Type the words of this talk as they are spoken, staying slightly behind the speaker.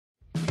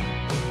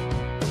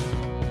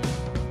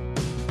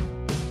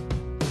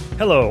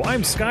Hello,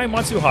 I'm Sky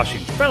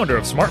Matsuhashi, founder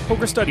of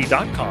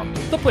SmartPokerStudy.com,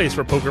 the place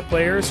for poker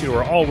players who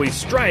are always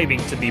striving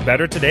to be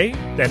better today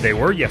than they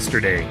were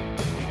yesterday.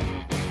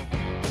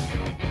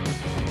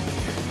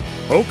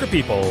 Poker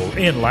people,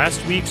 in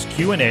last week's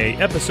Q&A,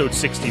 episode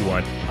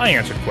 61, I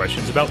answered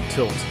questions about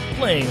tilt,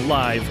 playing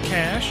live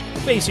cash,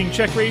 facing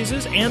check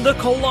raises, and the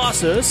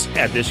Colossus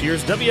at this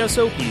year's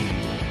WSOP.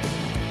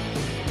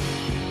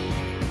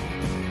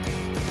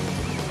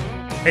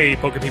 Hey,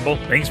 poker people,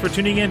 thanks for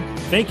tuning in.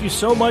 Thank you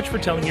so much for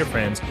telling your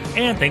friends,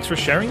 and thanks for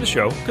sharing the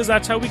show, because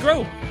that's how we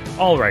grow.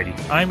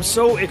 Alrighty, I'm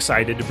so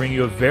excited to bring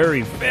you a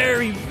very,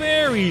 very,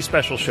 very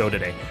special show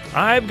today.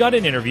 I've got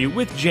an interview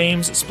with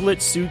James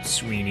Splitsuit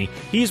Sweeney.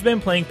 He's been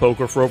playing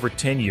poker for over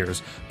 10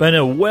 years, been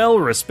a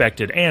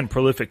well-respected and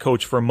prolific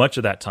coach for much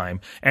of that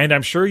time, and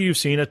I'm sure you've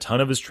seen a ton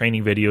of his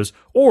training videos,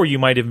 or you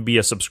might even be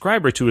a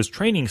subscriber to his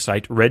training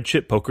site,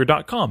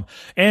 redchippoker.com,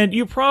 and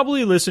you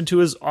probably listen to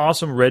his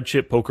awesome Red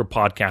Chip Poker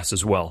podcast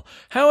as well.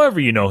 However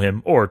you know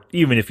him, or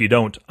even if you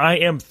don't, I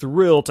am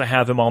thrilled to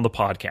have him on the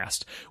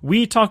podcast.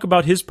 We talk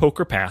about his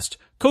poker past,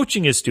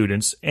 coaching his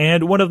students,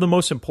 and one of the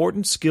most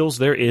important skills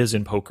there is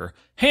in poker,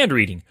 hand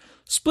reading.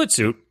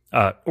 Splitsuit,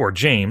 or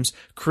James,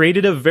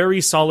 created a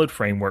very solid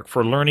framework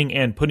for learning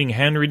and putting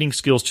hand-reading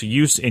skills to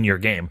use in your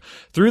game.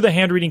 Through the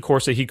hand-reading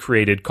course that he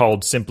created,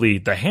 called simply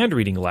the Hand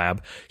Reading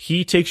Lab,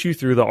 he takes you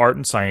through the art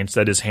and science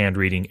that is hand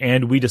reading,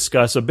 and we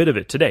discuss a bit of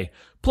it today.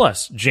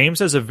 Plus, James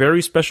has a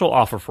very special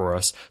offer for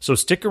us, so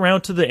stick around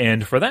to the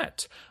end for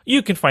that.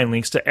 You can find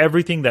links to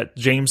everything that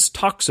James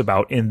talks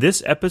about in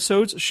this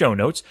episode's show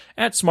notes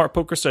at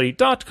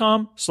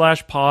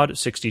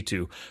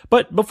smartpokerstudy.com/pod62.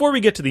 But before we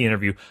get to the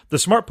interview, the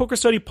Smart Poker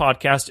Study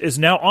podcast is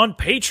now on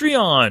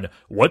Patreon.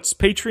 What's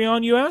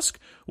Patreon, you ask?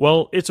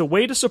 Well, it's a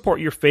way to support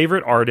your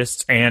favorite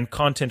artists and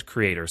content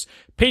creators.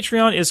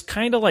 Patreon is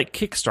kind of like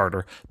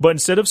Kickstarter, but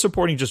instead of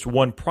supporting just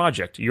one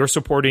project, you're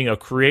supporting a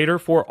creator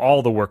for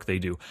all the work they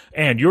do.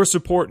 And your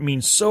support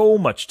means so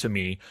much to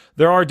me.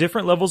 There are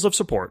different levels of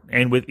support,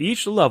 and with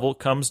each level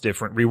comes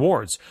different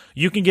rewards.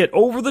 You can get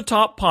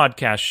over-the-top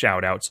podcast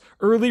shoutouts,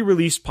 early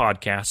release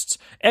podcasts,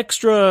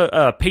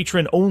 extra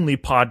patron-only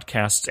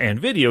podcasts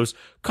and videos,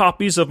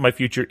 copies of my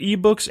future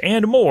ebooks,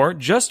 and more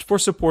just for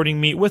supporting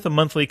me with a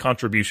monthly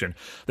contribution.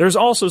 There's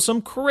also some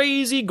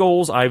crazy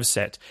goals I've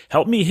set.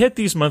 Help me hit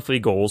these monthly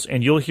goals,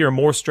 and you'll hear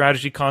more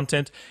strategy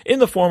content in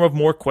the form of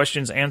more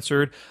questions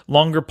answered,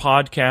 longer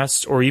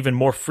podcasts, or even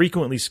more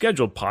frequently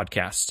scheduled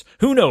podcasts.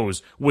 Who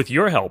knows? With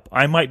your help,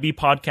 I might be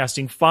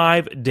podcasting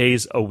 5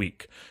 days a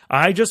week.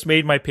 I just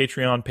made my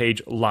Patreon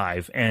page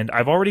live, and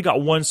I've already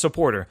got one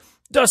supporter.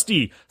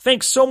 Dusty,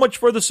 thanks so much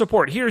for the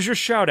support. Here's your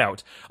shout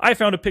out. I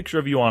found a picture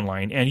of you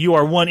online, and you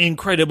are one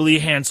incredibly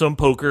handsome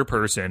poker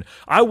person.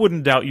 I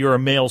wouldn't doubt you're a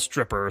male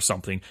stripper or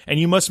something,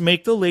 and you must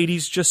make the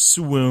ladies just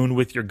swoon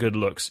with your good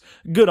looks.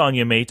 Good on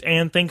you, mate,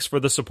 and thanks for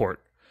the support.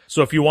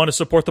 So if you want to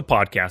support the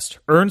podcast,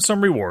 earn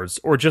some rewards,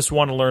 or just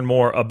want to learn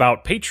more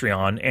about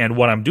Patreon and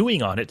what I'm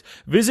doing on it,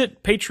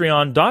 visit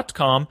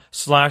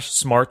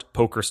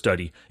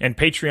patreon.com/smartpokerstudy. And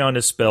Patreon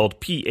is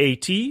spelled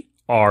Patreon.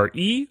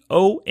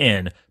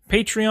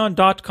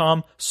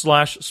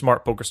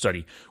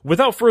 Patreon.com/smartpokerstudy.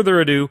 Without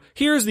further ado,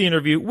 here's the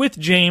interview with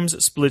James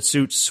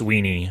Splitsuit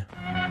Sweeney.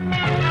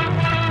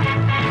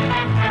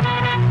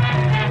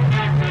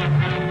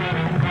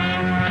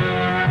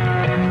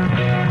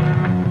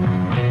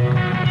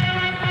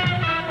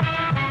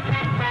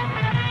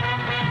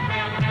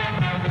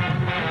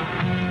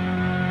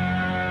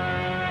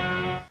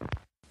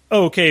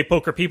 Okay,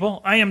 poker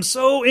people, I am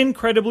so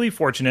incredibly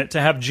fortunate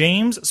to have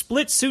James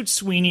Splitsuit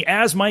Sweeney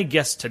as my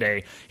guest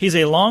today. He's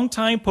a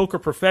longtime poker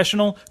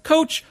professional,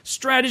 coach,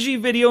 strategy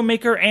video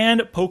maker,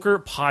 and poker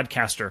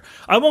podcaster.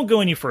 I won't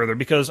go any further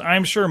because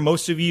I'm sure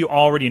most of you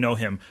already know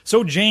him.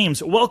 So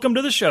James, welcome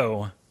to the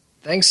show.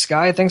 Thanks,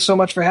 Sky. Thanks so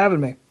much for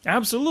having me.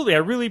 Absolutely. I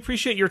really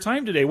appreciate your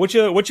time today. What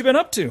you been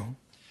up to?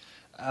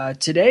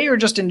 Today or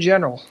just in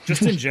general?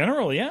 Just in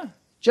general, yeah.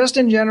 Just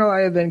in general, I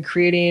have been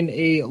creating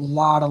a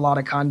lot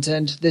of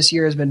content. This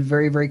year has been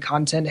very, very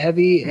content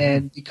heavy,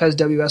 and because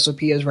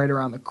WSOP is right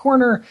around the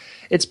corner,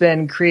 it's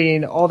been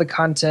creating all the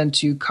content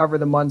to cover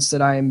the months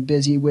that I am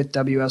busy with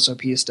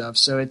WSOP stuff.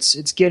 So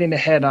it's getting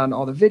ahead on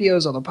all the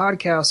videos, all the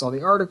podcasts, all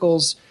the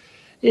articles.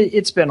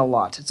 It's been a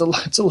lot. It's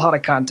a lot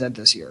of content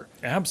this year.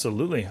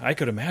 Absolutely. I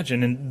could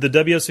imagine. And the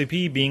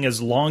WSOP being as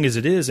long as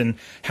it is and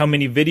how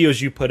many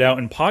videos you put out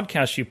and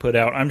podcasts you put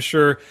out, I'm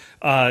sure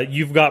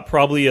you've got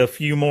probably a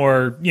few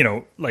more,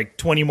 like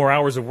 20 more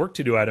hours of work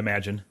to do, I'd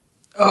imagine.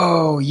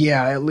 Oh,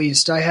 yeah, at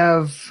least. I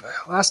have,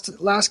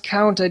 last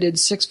count, I did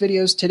 6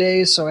 videos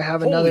today, so I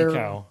have another. Holy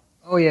cow.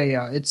 Oh,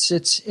 yeah.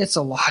 It's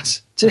a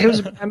lot.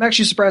 I'm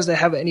actually surprised I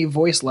have any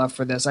voice left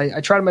for this.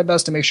 I tried my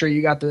best to make sure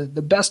you got the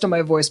best of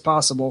my voice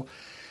possible.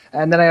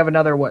 And then I have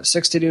another,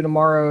 6 to do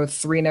tomorrow,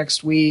 3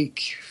 next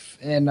week,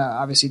 and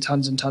obviously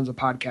tons and tons of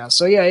podcasts.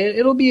 So yeah,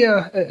 it'll be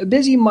a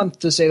busy month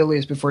to say the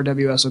least before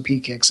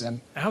WSOP kicks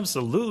in.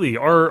 Absolutely.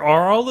 Are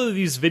all of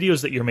these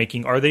videos that you're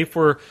making, are they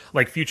for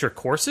like future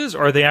courses?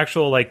 Or are they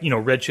actual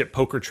Red Chip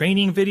poker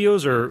training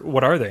videos, or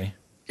what are they?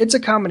 It's a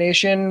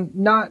combination,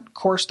 not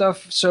core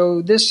stuff.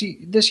 So this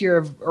year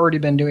I've already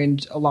been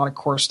doing a lot of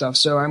core stuff.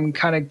 So I'm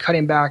kind of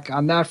cutting back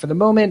on that for the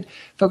moment,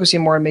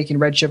 focusing more on making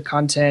Redshift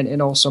content and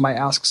also my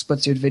Ask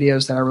Splitsuit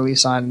videos that I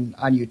release on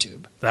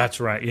YouTube. That's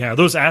right. Yeah,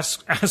 those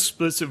Ask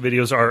Splitsuit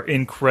videos are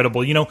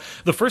incredible. You know,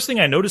 the first thing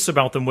I noticed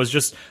about them was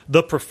just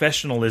the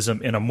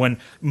professionalism in them. When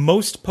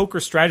most poker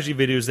strategy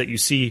videos that you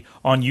see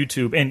on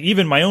YouTube, and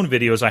even my own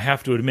videos, I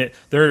have to admit,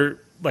 they're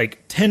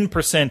like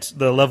 10%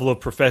 the level of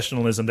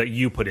professionalism that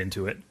you put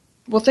into it.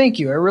 Well, thank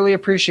you. I really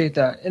appreciate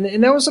that.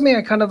 And that was something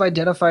I kind of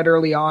identified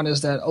early on,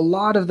 is that a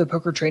lot of the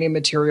poker training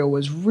material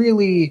was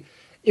really,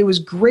 it was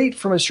great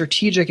from a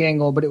strategic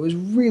angle, but it was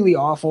really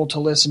awful to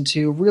listen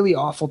to, really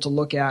awful to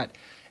look at.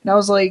 And I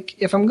was like,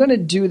 if I'm going to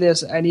do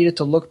this, I need it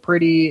to look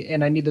pretty,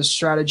 and I need the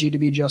strategy to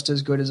be just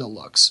as good as it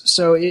looks.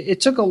 So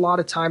it took a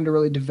lot of time to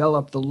really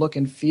develop the look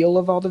and feel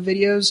of all the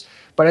videos.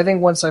 But I think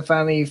once I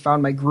finally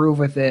found my groove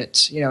with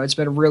it, you know, it's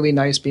been really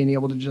nice being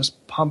able to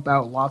just pump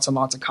out lots and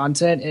lots of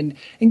content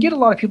and get a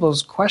lot of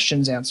people's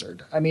questions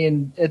answered. I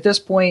mean, at this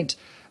point,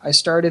 I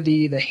started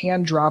the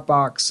hand drop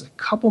box a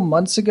couple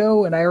months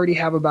ago, and I already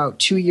have about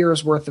 2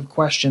 years worth of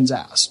questions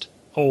asked.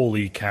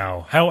 Holy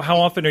cow. How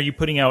often are you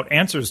putting out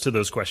answers to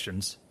those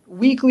questions?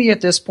 Weekly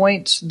at this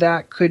point.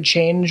 That could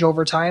change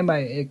over time.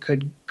 It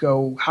could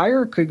go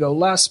higher, it could go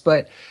less,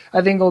 but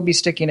I think I'll be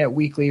sticking at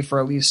weekly for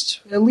at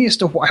least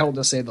a while,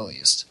 to say the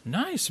least.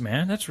 Nice,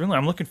 man. That's really,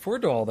 I'm looking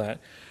forward to all that.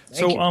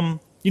 Thank you.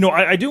 You know,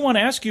 I do want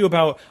to ask you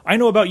about, I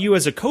know about you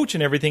as a coach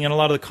and everything, and a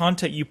lot of the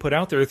content you put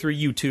out there through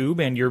YouTube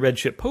and your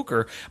Redshift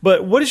Poker,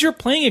 but what is your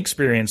playing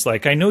experience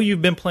like? I know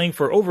you've been playing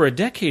for over a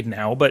decade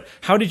now, but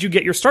how did you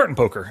get your start in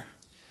poker?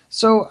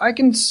 So I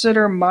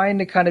consider mine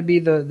to kind of be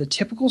the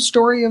typical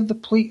story of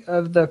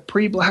the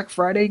pre-Black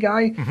Friday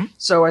guy. Mm-hmm.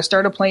 So I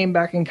started playing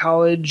back in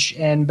college,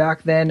 and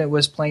back then it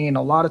was playing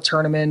a lot of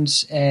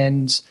tournaments,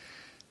 and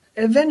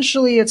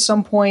eventually at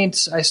some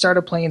point I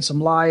started playing some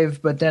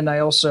live, but then I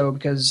also,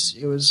 because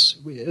it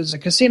was a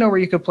casino where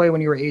you could play when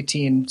you were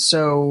 18.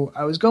 So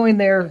I was going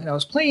there and I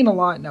was playing a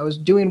lot and I was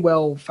doing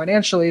well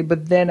financially,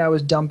 but then I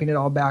was dumping it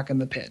all back in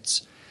the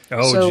pits.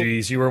 Oh,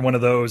 geez, you were one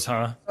of those,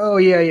 huh? Oh,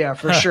 yeah,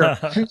 for sure.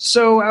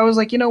 So I was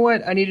like, you know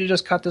what? I need to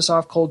just cut this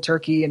off cold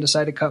turkey, and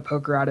decide to cut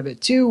poker out of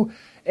it too,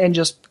 and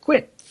just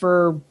quit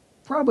for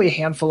probably a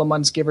handful of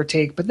months, give or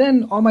take. But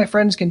then all my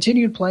friends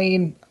continued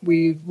playing.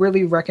 We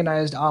really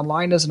recognized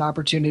online as an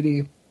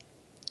opportunity,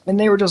 and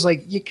they were just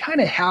like, you kind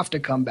of have to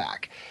come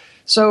back.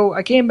 So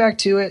I came back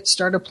to it,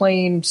 started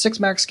playing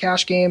 6-max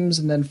cash games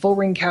and then full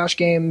ring cash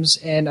games,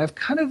 and I've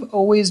kind of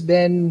always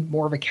been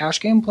more of a cash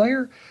game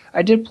player.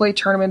 I did play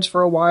tournaments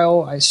for a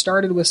while. I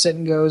started with sit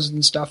and goes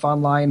and stuff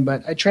online,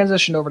 but I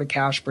transitioned over to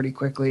cash pretty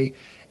quickly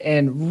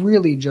and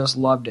really just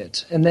loved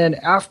it. And then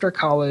after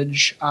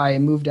college, I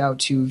moved out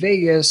to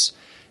Vegas,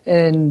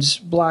 and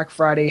Black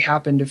Friday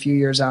happened a few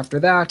years after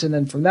that. And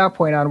then from that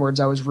point onwards,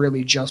 I was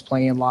really just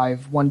playing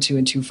live 1-2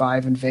 and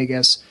 2-5 in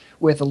Vegas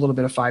with a little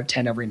bit of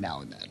 5-10 every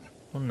now and then.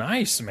 Well,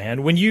 nice,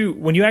 man. When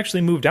you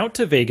actually moved out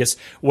to Vegas,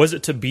 was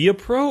it to be a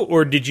pro,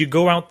 or did you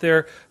go out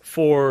there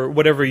for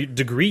whatever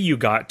degree you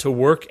got to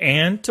work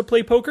and to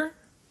play poker?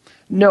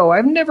 No,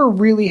 I've never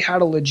really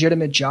had a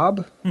legitimate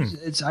job.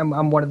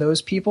 I'm one of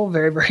those people,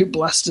 very, very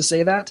blessed to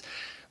say that.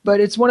 But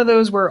it's one of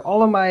those where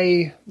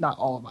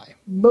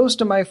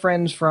most of my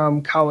friends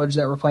from college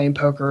that were playing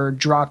poker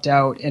dropped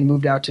out and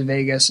moved out to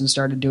Vegas and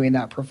started doing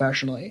that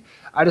professionally.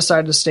 I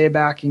decided to stay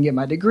back and get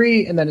my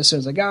degree, and then as soon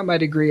as I got my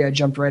degree, I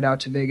jumped right out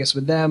to Vegas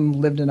with them,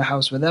 lived in a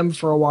house with them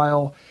for a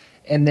while,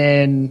 and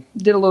then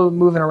did a little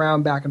moving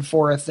around back and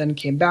forth, then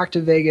came back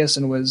to Vegas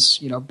and was,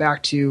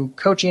 back to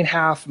coaching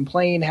half and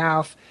playing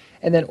half.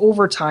 And then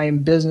over time,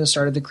 business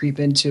started to creep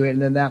into it,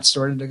 and then that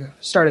started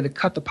to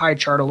cut the pie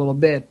chart a little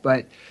bit,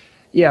 but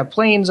yeah,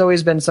 playing's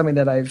always been something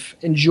that I've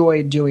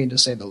enjoyed doing, to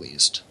say the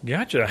least.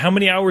 Gotcha. How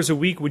many hours a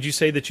week would you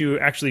say that you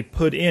actually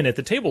put in at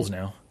the tables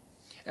now?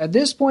 At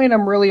this point,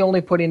 I'm really only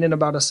putting in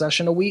about a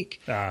session a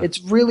week.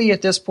 It's really,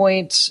 at this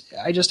point,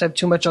 I just have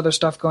too much other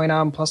stuff going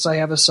on. Plus, I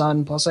have a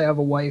son. Plus, I have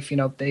a wife.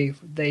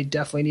 They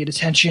definitely need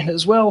attention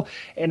as well,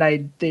 and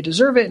they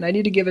deserve it, and I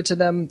need to give it to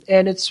them.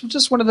 And it's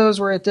just one of those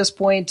where, at this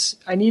point,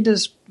 I need to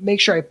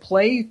make sure I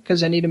play,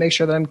 because I need to make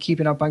sure that I'm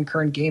keeping up on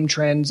current game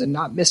trends and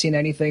not missing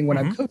anything when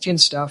I'm coaching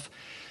stuff.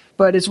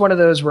 But it's one of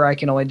those where I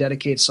can only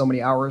dedicate so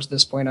many hours at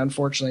this point,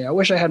 unfortunately. I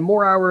wish I had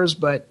more hours,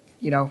 but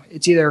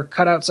it's either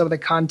cut out some of the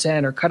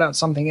content or cut out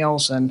something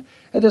else. And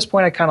at this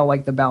point, I kind of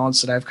like the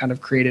balance that I've kind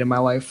of created in my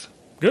life.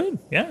 Good.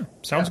 Yeah.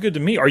 Sounds good to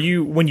me.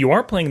 When you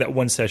are playing that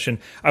one session,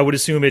 I would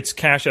assume it's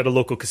cash at a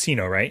local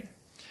casino, right?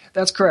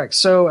 That's correct.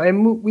 So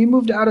we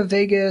moved out of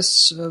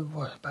Vegas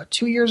about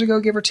 2 years ago,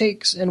 give or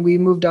take, and we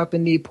moved up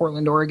in the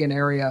Portland, Oregon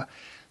area.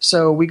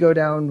 So I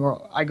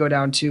go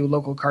down to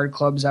local card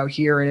clubs out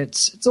here, and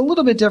it's a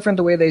little bit different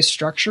the way they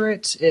structure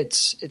it.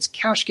 It's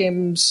cash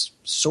games,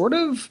 sort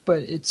of, but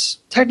it's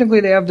technically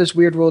they have this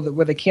weird rule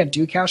where they can't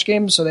do cash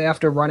games, so they have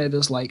to run it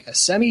as like a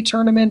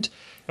semi-tournament,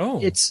 Oh,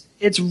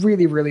 It's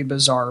really, really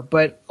bizarre.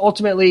 But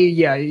ultimately,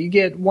 yeah, you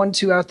get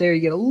 1-2 out there,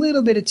 you get a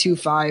little bit of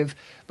 2-5,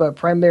 but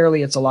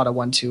primarily it's a lot of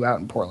 1-2 out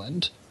in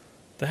Portland.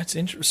 that's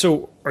interesting.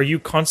 So are you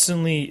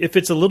constantly, if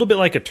it's a little bit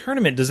like a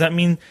tournament, does that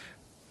mean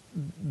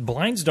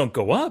blinds don't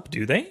go up,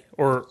 do they?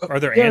 Or are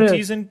there Yeah,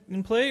 antes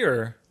in play,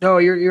 or? no,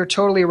 you're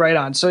totally right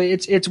on. So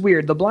it's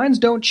weird. The blinds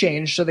don't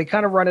change, so they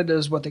kind of run it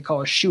as what they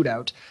call a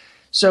shootout.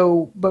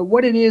 So, but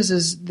what it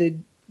is the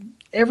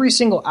every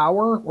single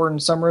hour, or in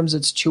some rooms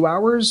it's 2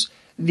 hours,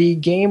 the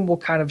game will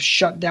kind of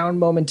shut down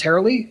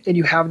momentarily, and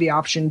you have the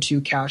option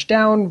to cash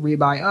down,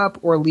 rebuy up,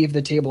 or leave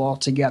the table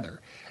altogether.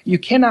 You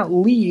cannot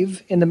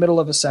leave in the middle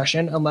of a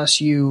session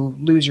unless you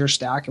lose your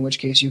stack, in which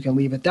case you can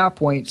leave at that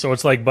point. So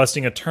it's like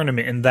busting a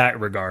tournament in that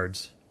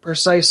regards.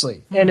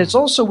 Precisely. And it's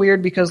also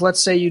weird because let's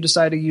say you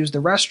decide to use the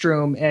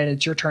restroom and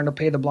it's your turn to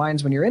pay the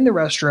blinds when you're in the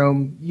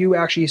restroom, you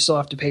actually still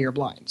have to pay your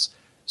blinds.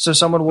 So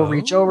someone will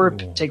reach over,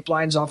 take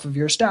blinds off of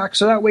your stack,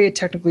 so that way it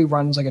technically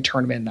runs like a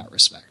tournament in that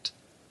respect.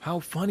 How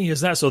funny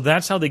is that? So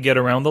that's how they get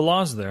around the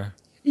laws there.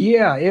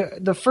 Yeah,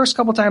 the first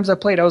couple times I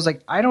played, I was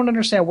like, I don't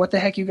understand what the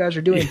heck you guys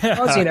are doing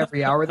pausing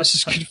every hour. This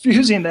is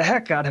confusing the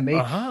heck out of me.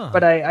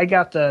 But I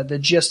got the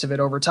gist of it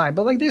over time.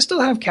 But like they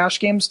still have cash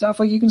game stuff.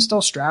 Like you can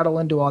still straddle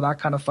and do all that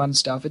kind of fun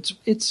stuff.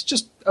 It's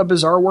just a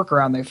bizarre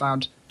workaround they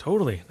found.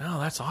 Totally.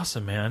 No, that's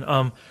awesome,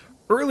 man.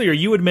 Earlier,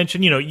 you had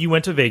mentioned, you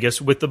went to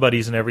Vegas with the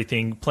buddies and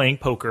everything, playing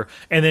poker,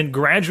 and then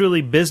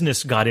gradually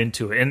business got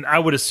into it. And I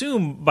would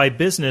assume by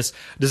business,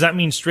 does that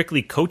mean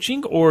strictly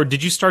coaching, or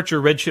did you start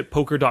your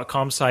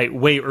redchippoker.com site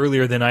way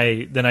earlier than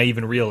I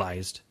even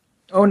realized?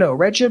 Oh no,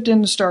 Redchip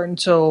didn't start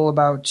until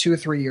about 2 or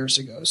 3 years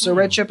ago. So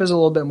Redchip is a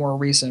little bit more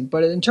recent.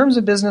 But in terms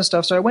of business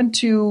stuff, so I went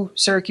to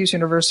Syracuse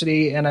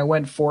University and I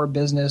went for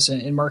business,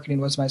 and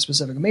marketing was my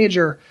specific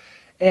major.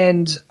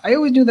 And I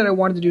always knew that I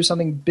wanted to do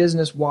something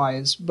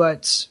business-wise,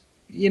 but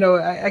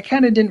I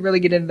kind of didn't really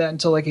get into that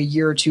until like a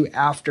year or two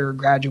after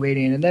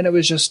graduating. And then it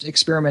was just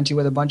experimenting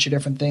with a bunch of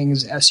different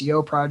things,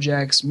 SEO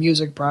projects,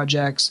 music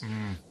projects,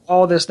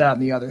 all this, that,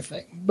 and the other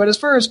thing. But as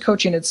far as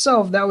coaching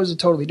itself, that was a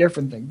totally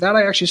different thing. That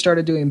I actually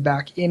started doing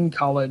back in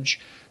college.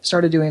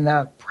 Started doing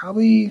that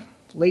probably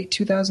late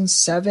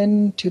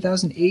 2007,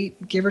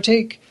 2008, give or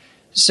take.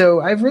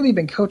 So I've really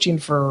been coaching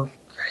for,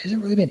 has it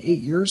really been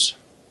 8 years?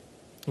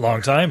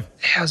 Long time.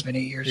 It has been 8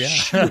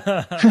 years.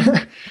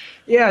 Yeah.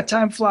 Yeah,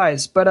 time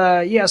flies. But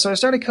so I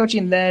started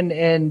coaching then,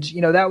 and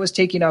that was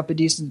taking up a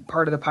decent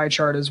part of the pie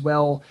chart as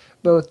well,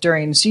 both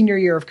during senior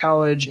year of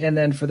college and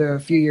then for the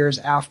few years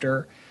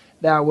after.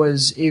 That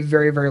was a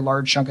very, very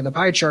large chunk of the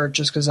pie chart,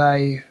 just because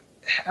I'm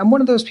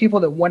one of those people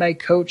that when I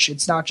coach,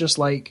 it's not just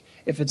like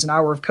if it's an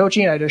hour of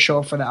coaching, I just show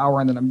up for the hour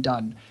and then I'm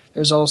done.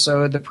 There's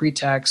also the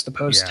pre-text, the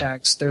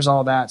post-text, there's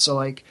all that. So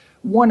like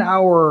 1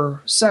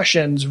 hour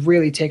sessions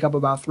really take up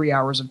about 3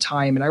 hours of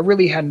time, and I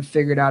really hadn't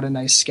figured out a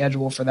nice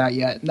schedule for that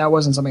yet. And that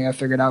wasn't something I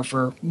figured out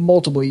for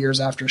multiple years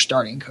after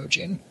starting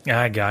coaching.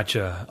 I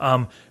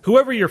gotcha.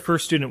 Whoever your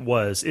first student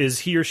was,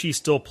 is he or she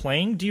still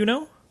playing? Do you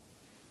know?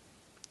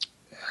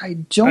 I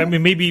don't. I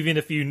mean, maybe even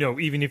if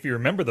you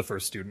remember the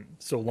first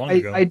student so long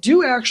ago. I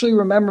do actually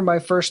remember my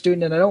first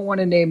student, and I don't want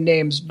to name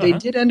names. They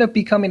did end up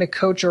becoming a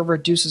coach over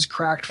at Deuces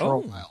Cracked for a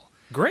while.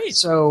 Great.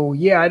 So,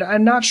 yeah,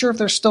 I'm not sure if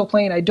they're still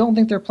playing. I don't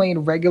think they're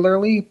playing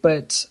regularly,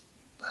 but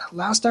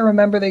last I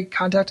remember, they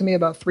contacted me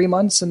about 3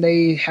 months, and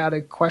they had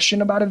a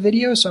question about a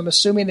video, so I'm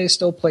assuming they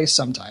still play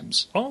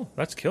sometimes. Oh,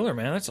 that's killer,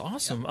 man. That's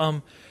awesome.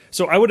 Yeah.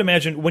 So I would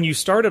imagine when you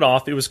started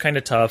off, it was kind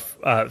of tough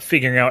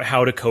figuring out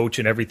how to coach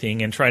and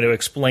everything and trying to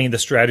explain the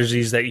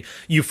strategies that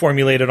you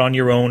formulated on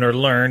your own or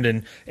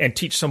learned and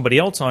teach somebody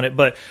else on it.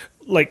 But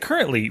like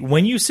currently,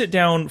 when you sit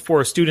down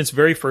for a student's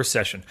very first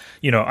session,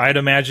 I'd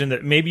imagine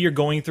that maybe you're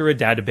going through a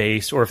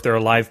database, or if they're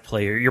a live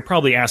player, you're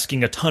probably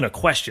asking a ton of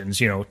questions,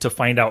 to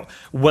find out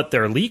what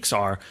their leaks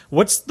are.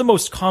 What's the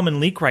most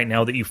common leak right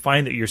now that you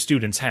find that your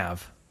students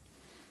have?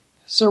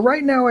 So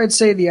right now, I'd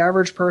say the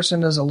average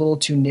person is a little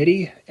too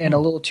nitty and a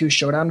little too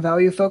showdown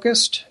value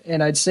focused,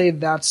 and I'd say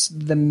that's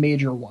the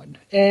major one.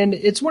 And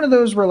it's one of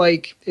those where,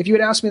 like, if you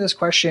had asked me this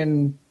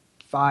question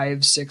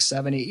 5, 6,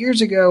 7, 8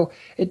 years ago,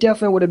 it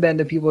definitely would have been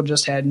that people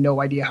just had no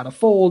idea how to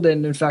fold,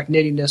 and in fact,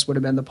 nittiness would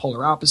have been the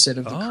polar opposite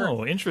of the current.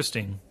 Oh,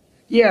 interesting.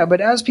 Yeah,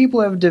 but as people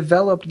have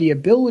developed the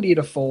ability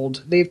to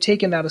fold, they've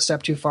taken that a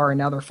step too far, and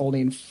now they're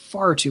folding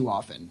far too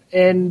often.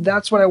 And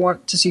that's what I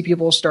want to see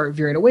people start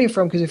veering away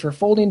from, because if you're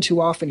folding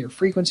too often, your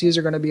frequencies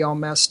are going to be all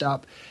messed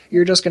up.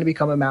 You're just going to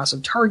become a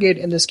massive target,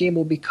 and this game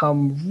will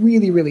become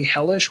really, really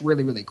hellish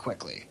really, really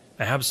quickly.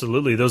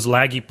 Absolutely. Those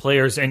laggy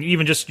players, and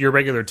even just your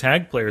regular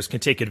tag players, can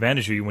take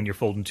advantage of you when you're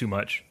folding too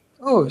much.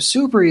 Oh,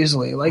 super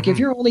easily. Like, if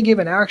you're only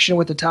given action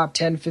with the top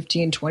 10,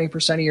 15,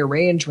 20% of your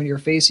range when you're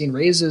facing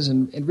raises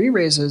and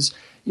re-raises,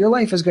 your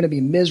life is going to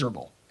be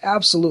miserable.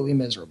 Absolutely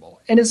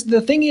miserable. And the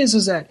thing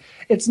is that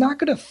it's not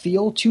going to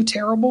feel too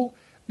terrible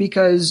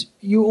because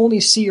you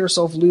only see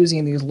yourself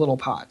losing these little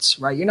pots,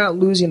 right? You're not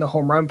losing the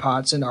home run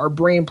pots, and our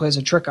brain plays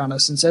a trick on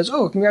us and says,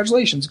 oh,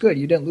 congratulations, good,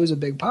 you didn't lose a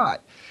big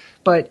pot.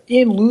 But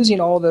in losing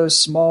all those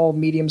small,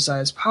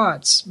 medium-sized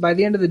pots, by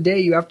the end of the day,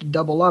 you have to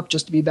double up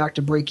just to be back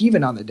to break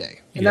even on the day.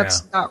 And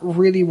that's not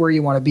really where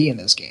you want to be in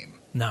this game.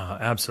 No,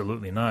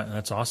 absolutely not.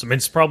 That's awesome.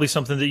 It's probably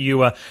something that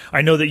you,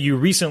 I know that you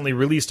recently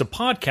released a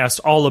podcast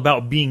all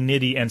about being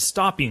nitty and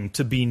stopping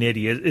to be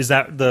nitty. Is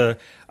that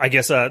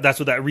that's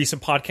what that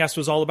recent podcast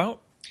was all about?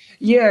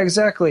 Yeah,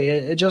 exactly.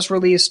 It just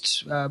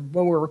released when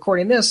we were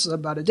recording this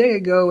about a day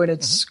ago, and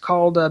it's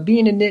called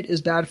Being a Nit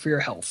is Bad for Your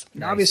Health.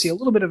 Nice. Obviously, a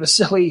little bit of a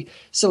silly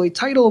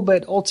title,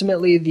 but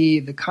ultimately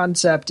the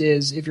concept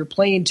is if you're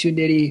playing too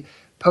nitty,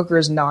 poker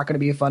is not going to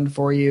be fun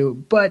for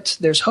you, but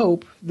there's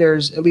hope.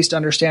 There's at least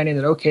understanding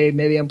that, okay,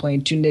 maybe I'm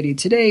playing too nitty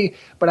today,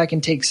 but I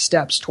can take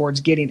steps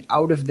towards getting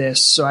out of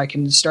this so I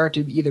can start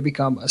to either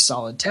become a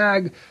solid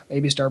tag,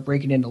 maybe start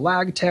breaking into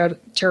lag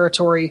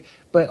territory.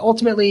 But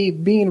ultimately,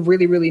 being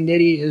really, really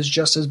nitty is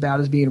just as bad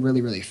as being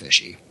really, really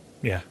fishy.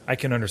 Yeah, I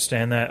can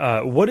understand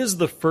that. What is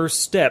the first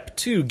step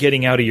to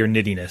getting out of your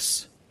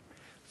nittiness?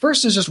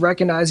 First is just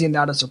recognizing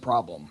that it's a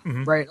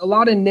problem, right? A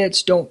lot of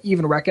nits don't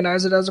even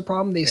recognize it as a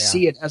problem. They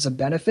see it as a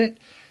benefit.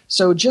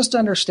 So just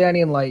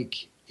understanding,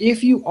 like,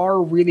 if you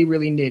are really,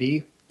 really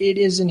nitty, it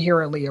is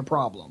inherently a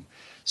problem.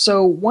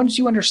 So once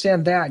you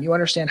understand that, and you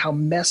understand how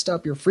messed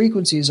up your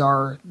frequencies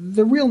are,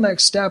 the real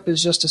next step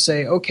is just to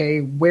say,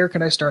 okay, where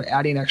can I start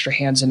adding extra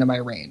hands into my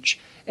range?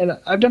 And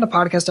I've done a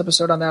podcast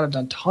episode on that. I've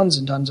done tons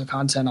and tons of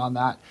content on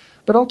that.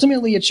 But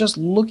ultimately, it's just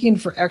looking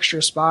for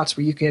extra spots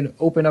where you can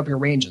open up your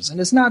ranges.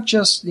 And it's not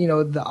just,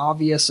 the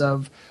obvious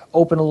of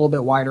open a little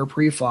bit wider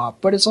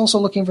pre-flop, but it's also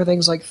looking for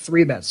things like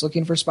 3-bets,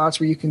 looking for spots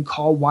where you can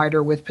call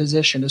wider with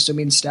position,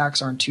 assuming stacks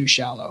aren't too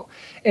shallow.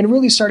 And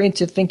really starting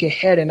to think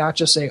ahead and not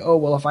just say, oh,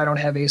 well, if I don't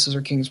have aces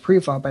or kings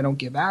pre-flop, I don't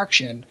give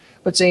action.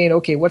 But saying,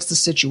 okay, what's the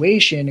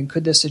situation? And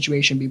could this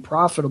situation be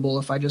profitable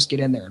if I just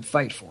get in there and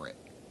fight for it?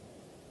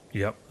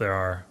 Yep, there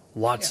are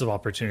lots of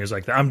opportunities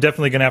like that. I'm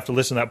definitely going to have to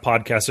listen to that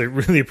podcast. I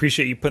really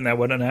appreciate you putting that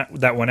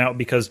one out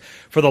because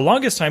for the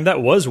longest time,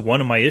 that was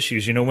one of my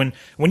issues.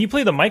 When you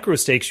play the micro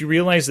stakes, you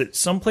realize that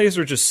some players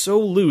are just so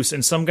loose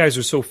and some guys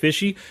are so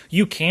fishy.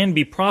 You can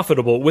be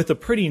profitable with a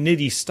pretty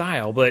nitty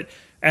style, but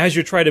as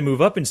you try to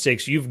move up in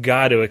stakes, you've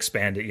got to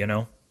expand it,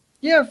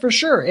 Yeah, for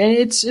sure. And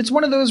it's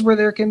one of those where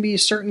there can be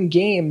certain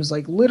games,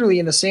 like literally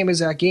in the same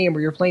exact game,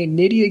 where you're playing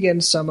nitty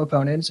against some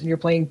opponents and you're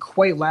playing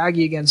quite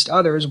laggy against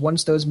others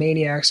once those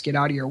maniacs get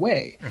out of your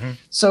way.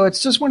 So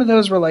it's just one of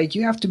those where, like,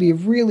 you have to be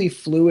really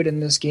fluid in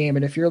this game.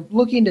 And if you're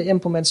looking to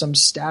implement some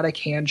static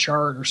hand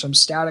chart or some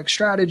static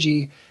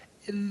strategy,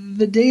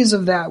 the days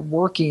of that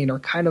working are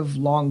kind of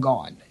long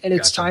gone. And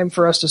it's time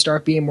for us to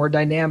start being more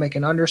dynamic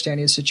and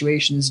understanding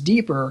situations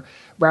deeper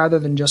rather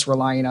than just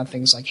relying on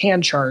things like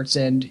hand charts.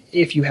 And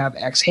if you have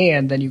X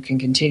hand, then you can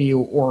continue,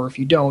 or if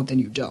you don't, then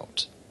you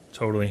don't.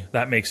 Totally.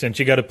 That makes sense.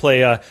 You got to play,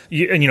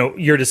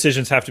 your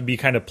decisions have to be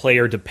kind of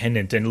player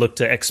dependent and look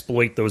to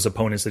exploit those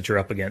opponents that you're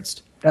up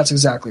against. That's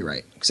exactly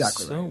right.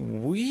 Exactly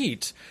right.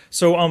 Sweet.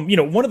 So,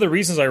 one of the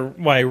reasons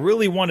why I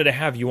really wanted to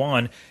have you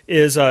on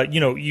is,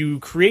 you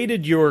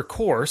created your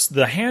course,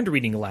 the Hand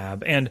Reading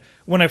Lab. And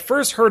when I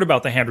first heard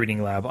about the Hand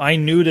Reading Lab, I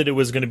knew that it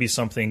was going to be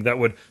something that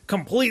would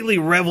completely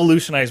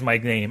revolutionize my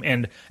game.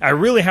 And I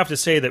really have to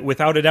say that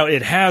without a doubt,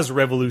 it has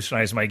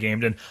revolutionized my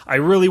game. And I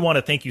really want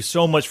to thank you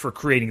so much for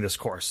creating this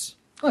course.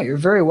 Oh, you're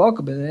very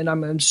welcome, and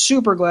I'm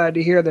super glad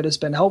to hear that it's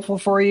been helpful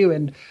for you,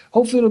 and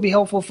hopefully it'll be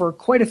helpful for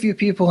quite a few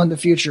people in the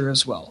future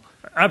as well.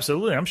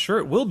 Absolutely, I'm sure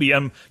it will be. I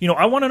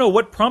want to know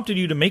what prompted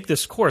you to make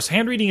this course.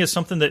 Hand reading is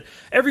something that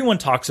everyone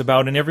talks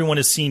about, and everyone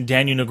has seen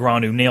Daniel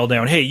Negreanu nail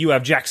down, hey, you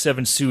have Jack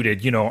 7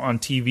 suited, on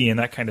TV and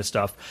that kind of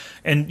stuff.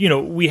 And,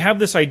 we have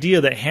this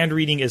idea that hand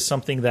reading is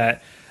something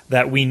that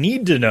we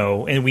need to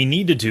know and we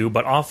need to do,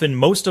 but often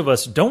most of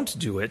us don't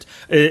do it.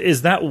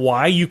 Is that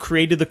why you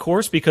created the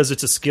course? Because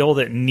it's a skill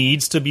that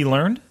needs to be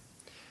learned?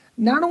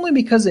 Not only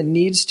because it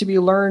needs to be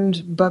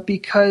learned, but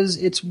because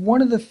it's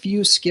one of the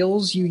few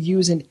skills you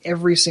use in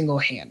every single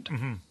hand,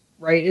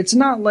 right? It's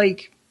not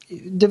like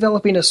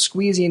developing a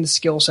squeezing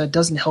skill set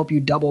doesn't help you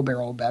double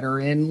barrel better,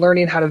 and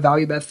learning how to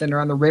value bet thinner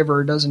on the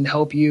river doesn't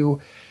help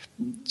you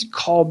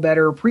call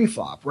better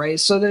pre-flop, right?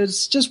 So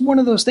there's just one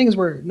of those things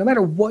where no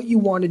matter what you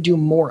want to do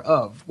more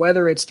of,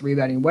 whether it's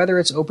 3-betting, whether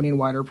it's opening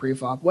wider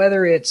pre-flop,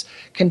 whether it's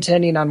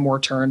contending on more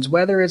turns,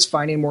 whether it's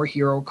finding more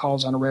hero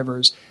calls on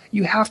rivers,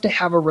 you have to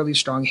have a really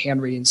strong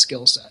hand reading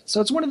skill set.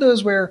 So it's one of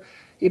those where,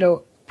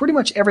 pretty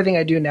much everything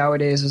I do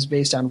nowadays is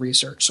based on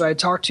research. So I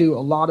talk to a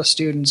lot of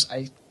students.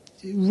 I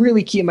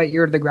really keep my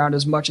ear to the ground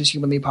as much as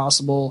humanly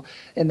possible,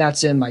 and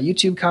that's in my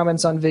YouTube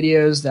comments on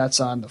videos,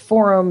 that's on the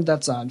forum,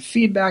 that's on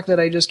feedback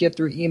that I just get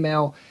through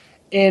email.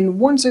 And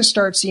once I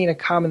start seeing a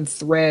common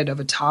thread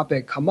of a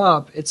topic come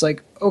up, it's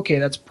like, okay,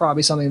 that's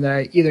probably something that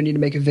I either need to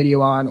make a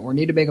video on, or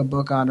need to make a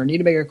book on, or need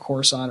to make a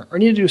course on, or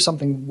need to do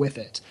something with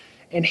it.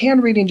 And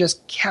hand reading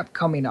just kept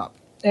coming up.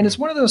 And it's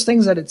one of those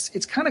things that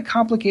it's kind of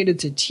complicated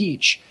to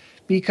teach,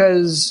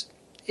 because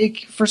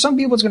for some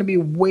people, it's going to be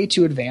way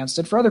too advanced,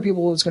 and for other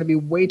people, it's going to be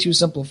way too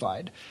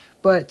simplified.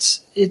 But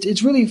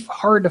it's really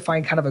hard to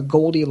find kind of a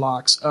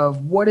Goldilocks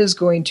of what is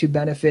going to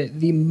benefit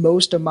the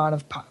most amount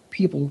of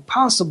people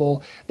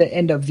possible that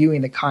end up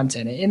viewing the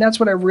content. And that's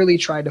what I really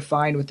tried to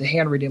find with the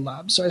handwriting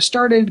lab. So I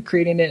started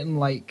creating it in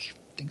like,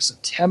 I think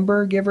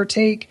September, give or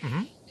take.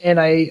 Mm-hmm. And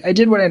I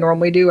did what I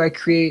normally do. I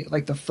create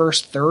like the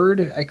first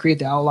third. I create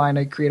the outline.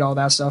 I create all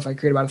that stuff. I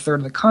create about a third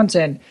of the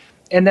content.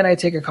 And then I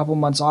take a couple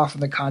months off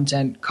of the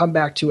content, come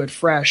back to it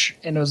fresh.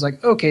 And it was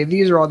like, okay,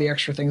 these are all the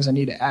extra things I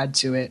need to add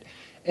to it.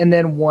 And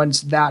then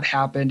once that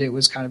happened, it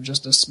was kind of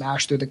just a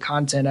smash through the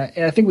content.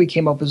 And I think we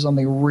came up with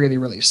something really,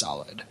 really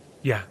solid.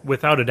 Yeah,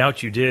 without a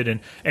doubt you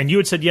did. And you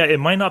had said, yeah, it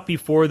might not be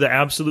for the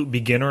absolute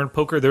beginner in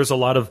poker. There's a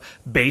lot of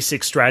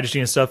basic strategy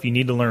and stuff you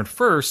need to learn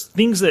first.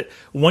 Things that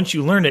once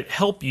you learn it,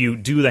 help you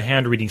do the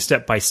hand reading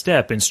step by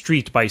step and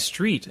street by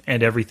street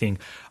and everything.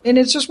 And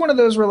it's just one of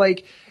those where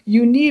like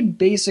you need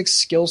basic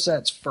skill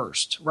sets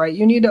first, right?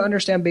 You need to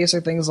understand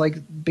basic things like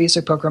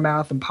basic poker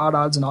math and pot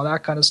odds and all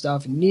that kind of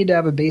stuff. You need to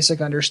have a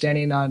basic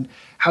understanding on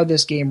how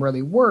this game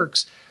really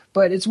works.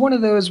 But it's one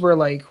of those where,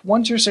 like,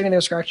 once you're sitting there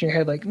scratching your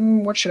head, like,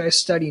 what should I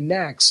study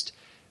next?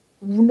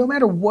 No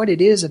matter what it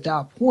is at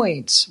that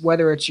point,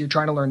 whether it's you're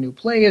trying to learn new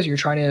plays, you're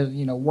trying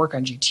to, work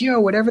on GTO,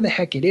 whatever the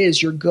heck it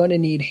is, you're going to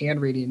need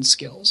handwriting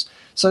skills.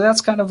 So that's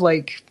kind of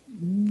like,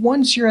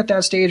 once you're at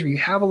that stage where you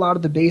have a lot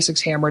of the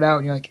basics hammered out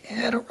and you're like,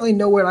 I don't really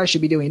know what I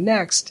should be doing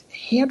next,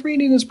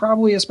 handwriting is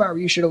probably a spot where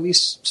you should at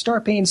least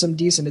start paying some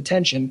decent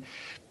attention.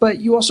 But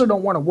you also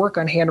don't want to work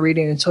on hand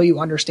reading until you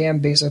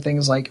understand basic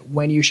things like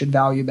when you should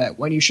value bet,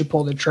 when you should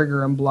pull the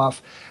trigger and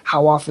bluff,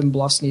 how often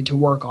bluffs need to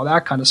work, all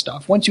that kind of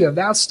stuff. Once you have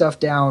that stuff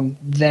down,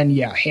 then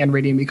yeah, hand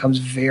reading becomes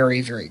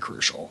very, very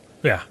crucial.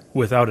 Yeah,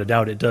 without a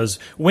doubt it does.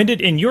 When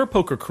did, in your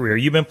poker career,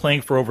 you've been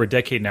playing for over a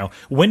decade now,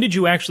 when did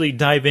you actually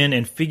dive in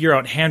and figure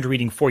out hand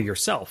reading for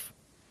yourself?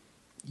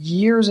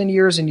 Years and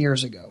years and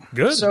years ago.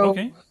 Good, so,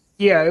 okay.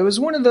 Yeah, it was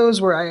one of those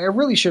where I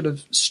really should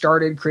have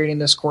started creating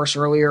this course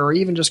earlier or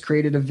even just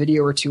created a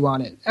video or two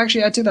on it.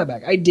 Actually, I take that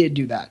back. I did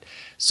do that.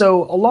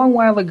 So a long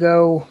while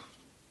ago,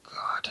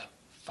 probably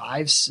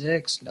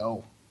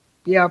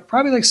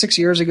like 6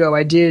 years ago,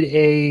 I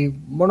did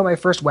one of my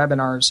first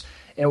webinars.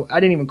 And I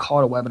didn't even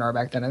call it a webinar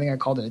back then. I think I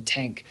called it a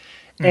tank.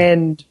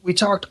 And we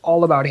talked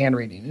all about hand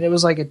reading. And it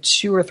was like a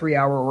 2 or 3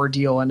 hour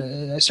ordeal.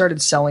 And I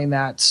started selling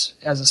that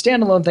as a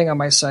standalone thing on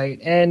my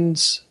site.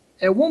 And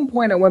at one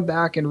point, I went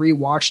back and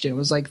rewatched it. It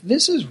was like,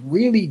 this is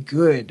really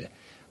good,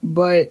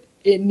 but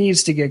it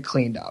needs to get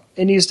cleaned up.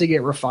 It needs to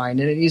get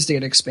refined, and it needs to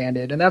get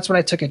expanded. And that's when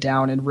I took it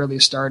down and really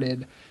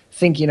started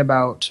thinking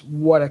about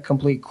what a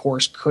complete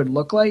course could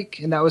look like.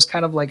 And that was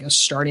kind of like a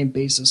starting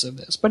basis of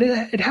this. But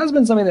it has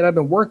been something that I've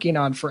been working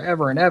on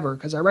forever and ever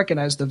because I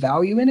recognize the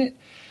value in it.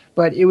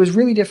 But it was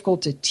really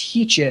difficult to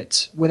teach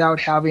it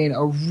without having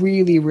a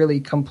really, really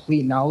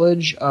complete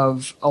knowledge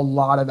of a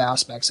lot of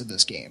aspects of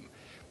this game.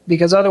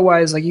 Because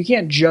otherwise, like, you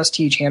can't just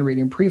teach hand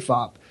reading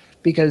pre-flop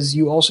because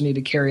you also need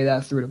to carry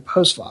that through to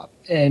post-flop.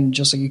 And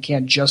just like you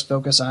can't just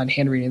focus on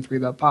hand reading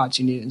 3-bet pots,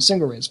 you need it in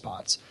single raise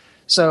pots.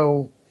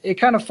 So it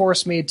kind of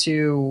forced me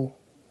to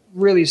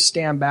really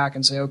stand back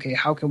and say, okay,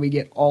 how can we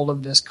get all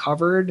of this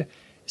covered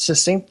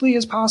succinctly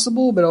as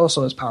possible, but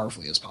also as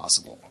powerfully as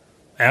possible?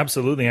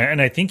 Absolutely,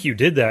 and I think you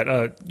did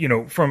that.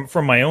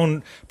 From my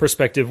own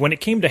perspective, when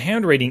it came to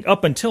hand reading,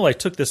 up until I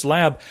took this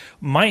lab,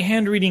 my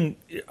hand reading,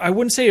 I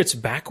wouldn't say it's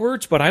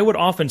backwards, but I would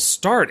often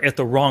start at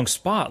the wrong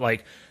spot.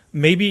 Like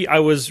maybe I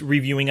was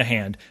reviewing a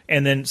hand,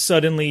 and then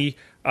suddenly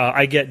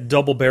I get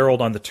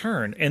double-barreled on the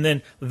turn, and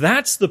then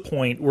that's the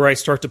point where I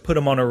start to put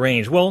him on a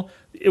range. Well,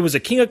 it was a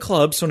king of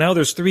clubs, so now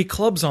there's 3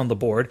 clubs on the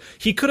board.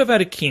 He could have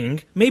had a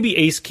king, maybe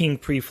ace-king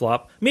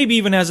pre-flop, maybe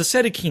even has a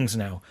set of kings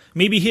now.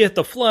 Maybe he hit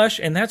the flush,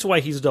 and that's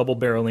why he's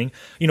double-barreling.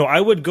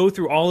 I would go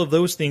through all of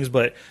those things,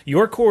 but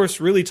your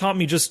course really taught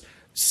me just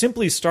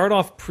simply start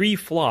off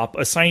pre-flop,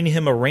 assign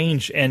him a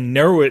range, and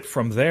narrow it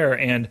from there,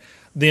 and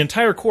the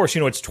entire course,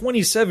 it's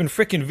 27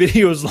 freaking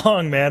videos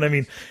long, man. I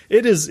mean,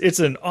 it's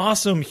an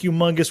awesome,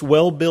 humongous,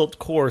 well-built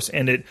course,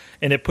 and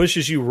it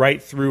pushes you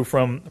right through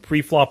from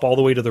pre-flop all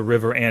the way to the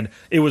river, and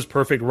it was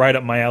perfect, right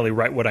up my alley,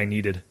 right what I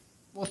needed.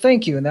 Well,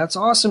 thank you, and that's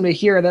awesome to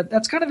hear.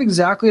 That's kind of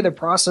exactly the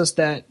process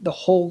that the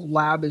whole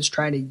lab is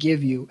trying to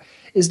give you,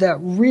 is that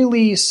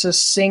really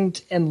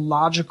succinct and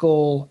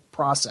logical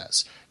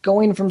process,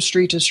 going from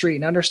street to street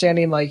and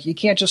understanding, like, you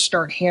can't just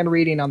start hand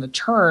reading on the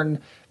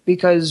turn,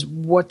 because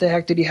what the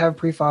heck did you have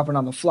pre-flopping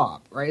on the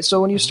flop, right?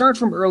 So when you start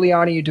from early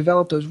on and you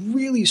develop those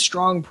really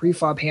strong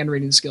pre-flop hand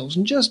reading skills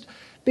and just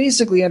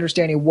basically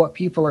understanding what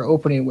people are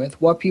opening with,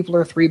 what people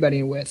are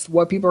 3-betting with,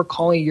 what people are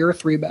calling your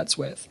 3-bets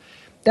with,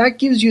 that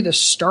gives you the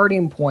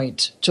starting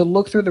point to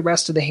look through the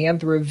rest of the hand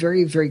through a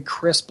very, very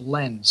crisp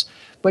lens.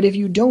 But if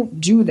you don't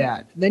do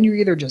that, then you're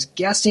either just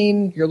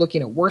guessing, you're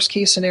looking at worst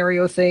case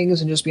scenario things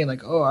and just being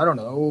like, oh, I don't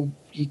know,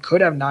 he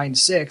could have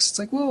 9-6. It's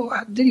like, well,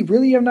 did he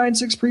really have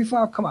 9-6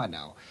 pre-flop? Come on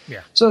now.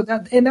 Yeah. So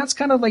that's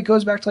kind of like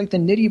goes back to like the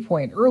nitty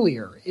point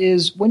earlier,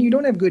 is when you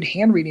don't have good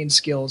hand reading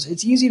skills,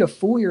 it's easy to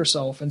fool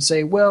yourself and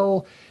say,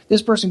 well,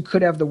 this person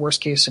could have the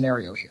worst case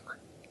scenario here.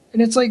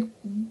 And it's like,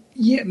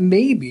 yeah,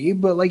 maybe,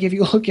 but like if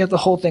you look at the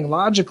whole thing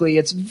logically,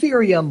 it's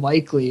very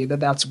unlikely that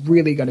that's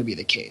really going to be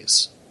the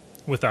case.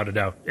 Without a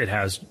doubt, it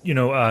has.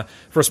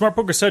 For a Smart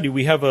Poker Study,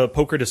 we have a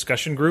poker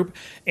discussion group,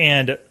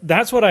 and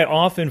that's what I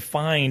often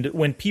find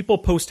when people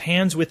post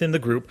hands within the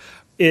group.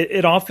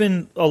 It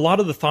often, a lot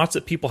of the thoughts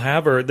that people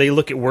have are they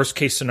look at worst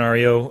case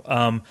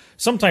scenario.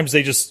 Sometimes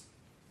they just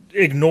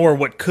ignore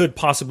what could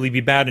possibly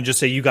be bad and just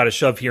say you got to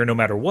shove here no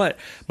matter what.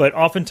 But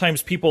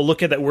oftentimes people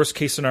look at that worst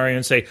case scenario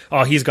and say,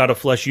 oh, he's got a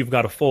flush, you've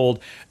got a fold.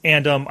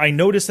 And I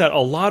notice that a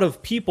lot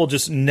of people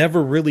just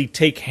never really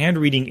take hand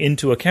reading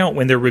into account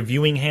when they're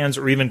reviewing hands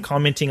or even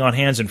commenting on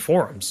hands in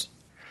forums.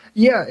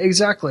 Yeah,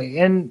 exactly.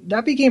 And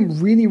that became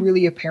really,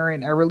 really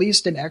apparent. I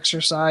released an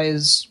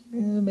exercise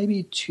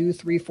maybe 2,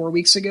 3, 4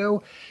 weeks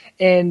ago.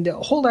 And the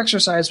whole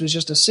exercise was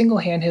just a single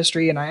hand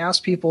history, and I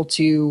asked people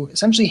to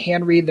essentially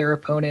hand read their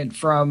opponent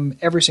from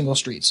every single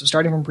street. So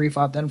starting from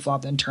pre-flop, then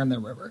flop, then turn,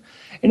 then river.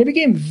 And it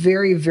became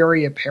very,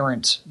 very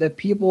apparent that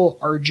people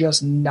are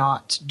just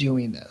not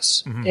doing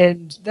this. Mm-hmm.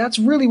 And that's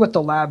really what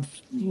the lab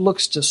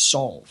looks to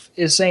solve,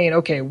 is saying,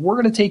 okay,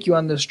 we're going to take you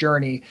on this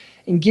journey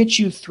and get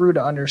you through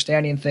to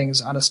understanding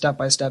things on a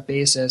step-by-step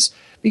basis.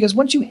 Because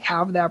once you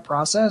have that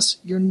process,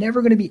 you're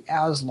never going to be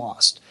as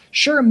lost.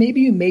 Sure,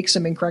 maybe you make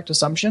some incorrect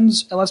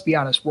assumptions, and let's be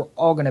honest, we're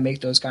all going to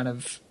make those kind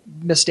of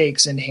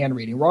mistakes in hand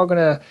reading. We're all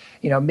going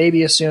to,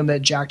 maybe assume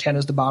that Jack 10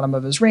 is the bottom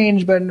of his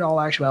range, but in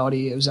all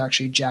actuality, it was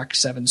actually Jack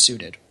 7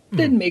 suited. It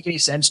didn't make any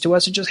sense to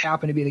us. It just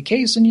happened to be the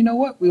case, and you know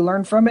what? We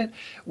learn from it.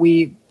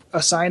 We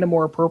assign a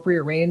more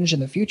appropriate range in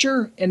the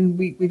future, and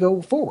we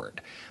go forward.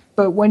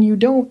 But when you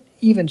don't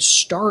even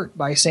start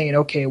by saying,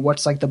 okay,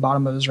 what's like the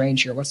bottom of his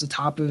range here? What's the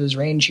top of his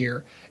range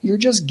here? You're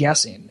just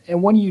guessing.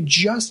 And when you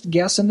just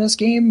guess in this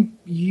game,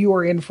 you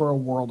are in for a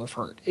world of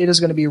hurt. It is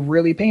going to be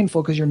really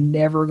painful because you're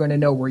never going to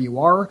know where you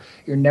are.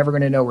 You're never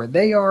going to know where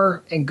they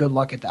are. And good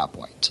luck at that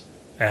point.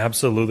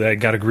 Absolutely. I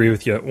got to agree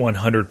with you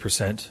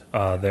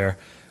 100% there.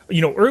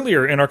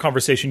 Earlier in our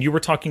conversation, you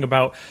were talking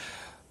about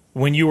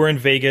when you were in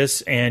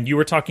Vegas and you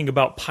were talking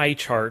about pie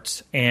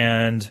charts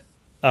and,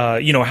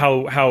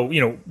 how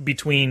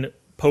between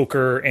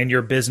poker and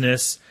your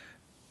business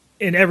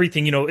and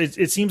everything,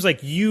 it seems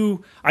like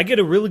I get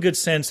a really good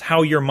sense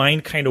how your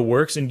mind kind of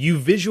works, and you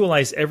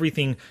visualize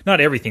everything, not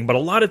everything, but a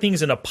lot of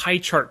things in a pie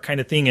chart kind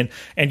of thing.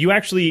 And you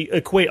actually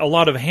equate a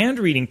lot of hand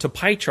reading to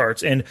pie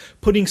charts and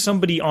putting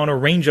somebody on a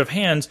range of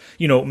hands.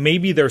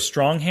 Maybe their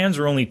strong hands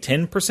are only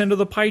 10% of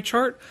the pie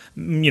chart,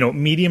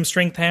 medium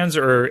strength hands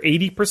are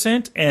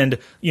 80%, and,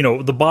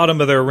 the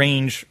bottom of their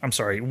range,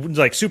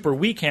 like super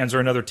weak hands are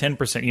another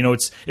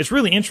 10%. It's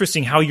really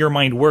interesting how your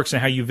mind works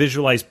and how you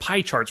visualize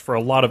pie charts for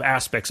a lot of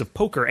aspects of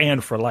poker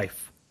and for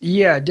life.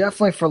 Yeah,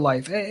 definitely for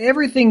life.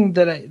 Everything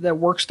that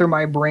works through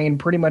my brain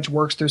pretty much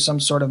works through some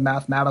sort of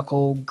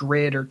mathematical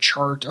grid or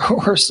chart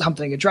or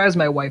something. It drives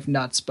my wife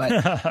nuts,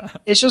 but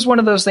it's just one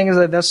of those things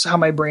that's how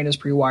my brain is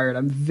pre-wired.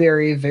 I'm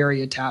very,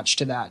 very attached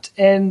to that.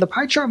 And the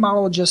pie chart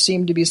model just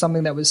seemed to be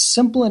something that was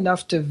simple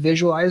enough to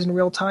visualize in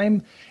real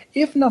time.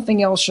 If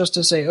nothing else, just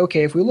to say,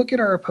 okay, if we look at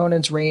our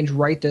opponent's range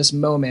right this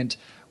moment,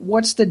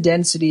 what's the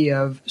density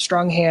of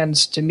strong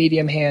hands to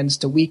medium hands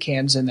to weak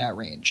hands in that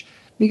range?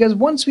 Because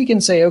once we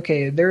can say,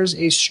 okay, there's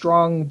a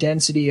strong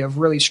density of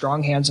really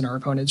strong hands in our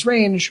opponent's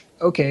range,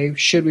 okay,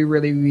 should we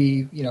really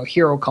be,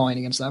 hero calling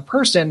against that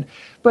person?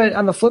 But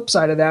on the flip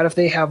side of that, if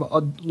they have a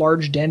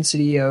large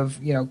density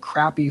of,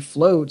 crappy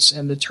floats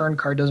and the turn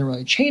card doesn't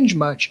really change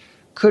much,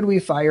 could we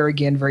fire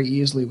again very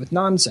easily with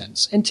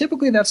nonsense? And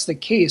typically that's the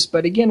case.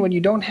 But again, when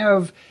you don't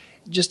have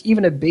just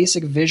even a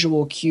basic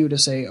visual cue to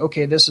say,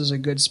 okay, this is a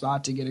good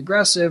spot to get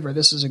aggressive, or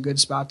this is a good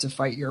spot to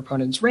fight your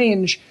opponent's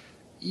range,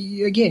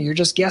 again, you're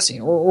just guessing,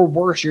 or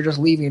worse, you're just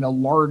leaving a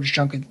large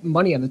chunk of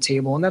money on the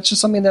table, and that's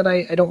just something that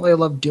I don't really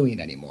love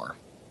doing anymore.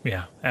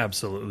 Yeah,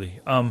 absolutely.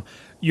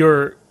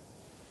 You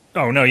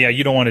don't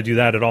want to do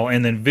that at all.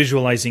 And then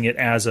visualizing it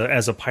as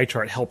a pie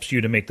chart helps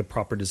you to make the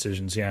proper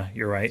decisions. Yeah,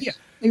 you're right. Yeah,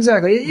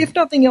 exactly. If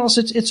nothing else,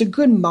 it's a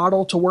good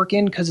model to work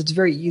in because it's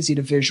very easy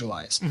to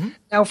visualize. Mm-hmm.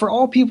 Now, for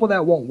all people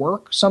that won't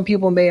work, some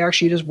people may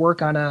actually just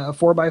work on a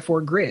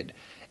 4x4 grid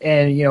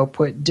and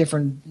put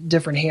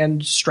different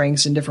hand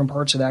strengths in different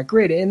parts of that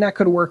grid, and that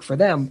could work for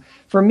them.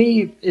 For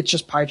me, it's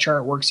just pie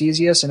chart works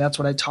easiest, and that's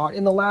what I taught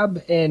in the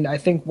lab. And I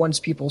think once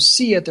people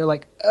see it, they're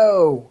like,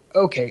 oh,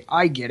 okay,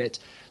 I get it.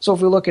 So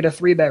if we look at a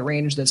 3-bet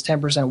range that's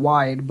 10%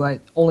 wide, but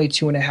only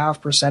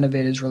 2.5% of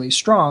it is really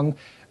strong,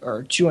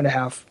 or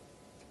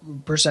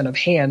 2.5% of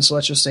hands, so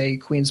let's just say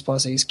queens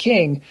plus ace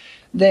king,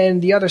 then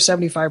the other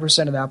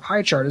 75% of that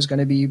pie chart is going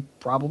to be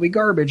probably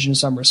garbage in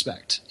some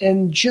respect.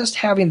 And just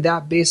having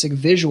that basic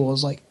visual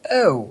is like,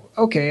 oh,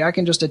 okay, I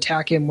can just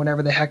attack him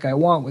whenever the heck I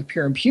want with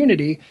pure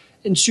impunity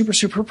and super,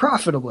 super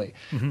profitably.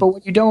 Mm-hmm. But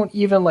when you don't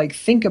even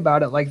think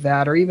about it like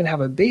that, or even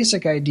have a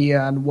basic idea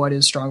on what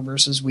is strong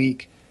versus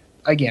weak,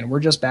 again, we're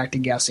just back to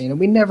guessing, and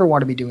we never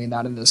want to be doing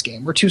that in this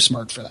game. We're too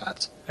smart for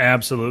that.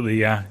 Absolutely,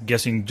 yeah.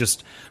 Guessing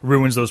just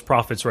ruins those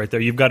profits right there.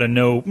 You've got to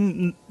know,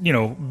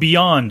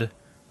 beyond.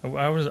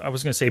 I was going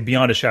to say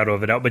beyond a shadow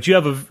of a doubt, but you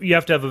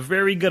have to have a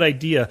very good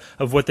idea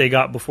of what they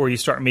got before you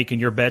start making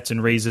your bets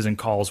and raises and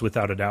calls,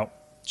 without a doubt.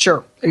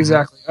 Sure,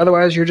 exactly.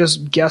 Otherwise, you're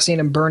just guessing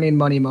and burning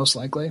money, most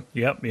likely.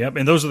 Yep.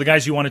 And those are the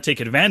guys you want to take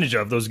advantage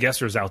of, those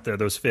guessers out there,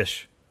 those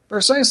fish.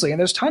 Precisely, and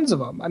there's tons of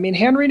them. I mean,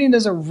 hand reading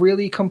is a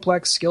really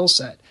complex skill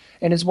set,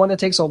 and it's one that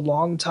takes a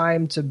long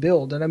time to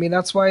build. And I mean,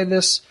 that's why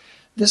this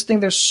thing,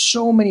 there's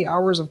so many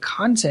hours of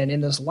content in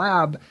this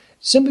lab,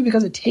 simply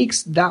because it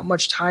takes that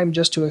much time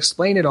just to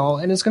explain it all,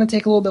 and it's going to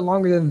take a little bit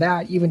longer than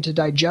that even to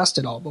digest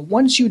it all. But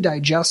once you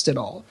digest it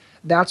all,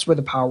 that's where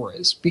the power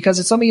is, because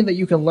it's something that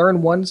you can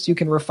learn once, you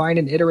can refine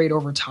and iterate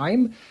over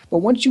time. But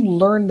once you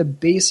learn the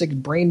basic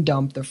brain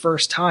dump the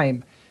first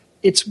time,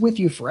 it's with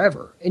you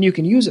forever, and you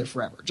can use it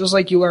forever. Just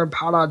like you learn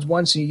pot odds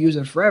once and you use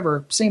it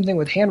forever, same thing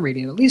with hand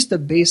reading. At least the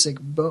basic,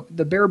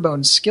 the bare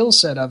bones skill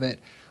set of it,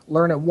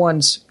 learn it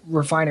once,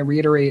 refine and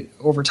reiterate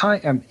over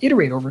time,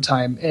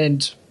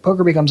 and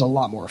poker becomes a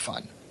lot more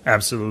fun.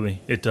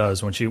 Absolutely, it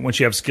does once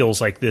you have skills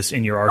like this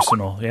in your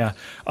arsenal. Yeah.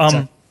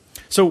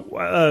 So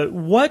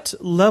what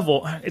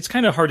level, it's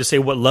kind of hard to say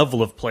what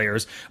level of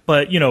players,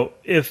 but,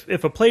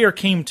 if a player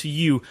came to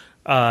you,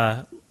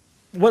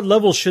 what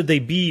level should they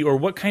be, or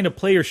what kind of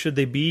player should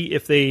they be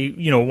if they,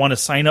 want to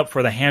sign up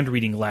for the hand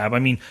reading lab? I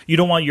mean, you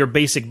don't want your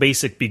basic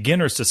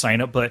beginners to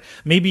sign up, but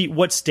maybe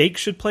what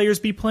stakes should players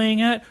be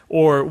playing at,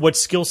 or what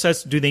skill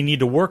sets do they need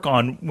to work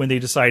on when they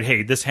decide,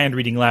 hey, this hand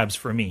reading lab's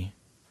for me?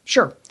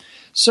 Sure.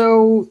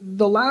 So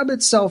the lab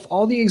itself,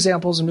 all the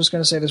examples, I'm just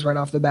going to say this right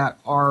off the bat,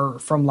 are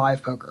from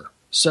live poker.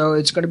 So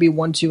it's going to be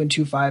 1, 2, and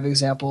 2, 5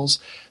 examples.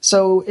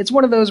 So it's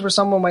one of those where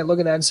someone might look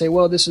at that and say,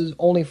 well, this is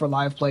only for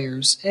live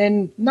players.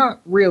 And not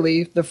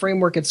really. The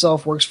framework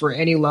itself works for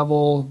any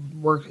level.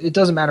 It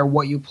doesn't matter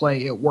what you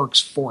play. It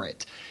works for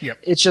it.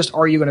 Yep. It's just,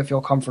 are you going to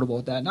feel comfortable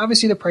with that? And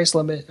obviously the price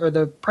limit or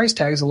the price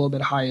tag is a little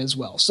bit high as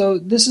well. So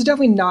this is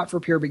definitely not for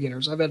pure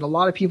beginners. I've had a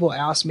lot of people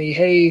ask me,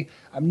 hey,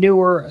 I'm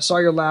newer. I saw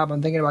your lab.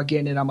 I'm thinking about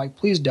getting it. I'm like,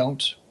 please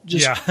don't.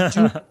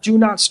 Do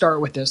not start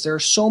with this. There are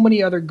so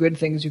many other good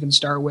things you can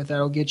start with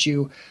that'll get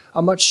you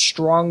a much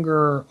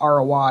stronger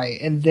ROI,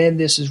 and then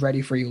this is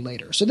ready for you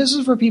later. So this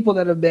is for people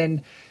that have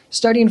been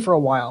studying for a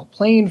while,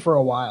 playing for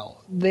a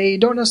while. They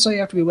don't necessarily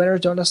have to be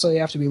winners, don't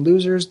necessarily have to be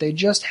losers. They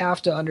just have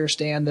to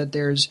understand that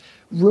there's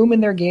room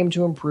in their game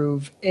to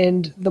improve.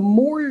 And the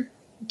more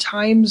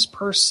times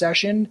per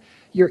session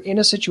you're in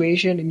a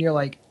situation and you're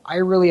like, I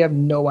really have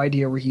no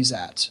idea where he's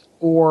at,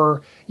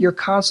 or you're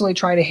constantly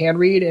trying to hand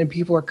read and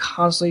people are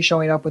constantly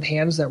showing up with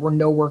hands that were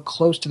nowhere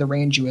close to the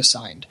range you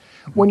assigned.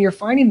 When you're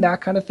finding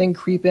that kind of thing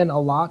creep in a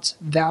lot,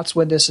 that's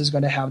when this is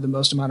going to have the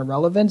most amount of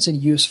relevance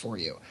and use for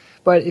you.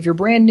 But if you're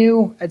brand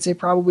new, I'd say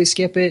probably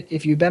skip it.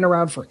 If you've been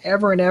around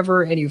forever and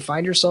ever and you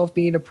find yourself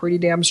being a pretty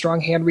damn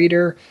strong hand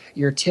reader,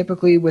 you're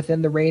typically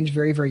within the range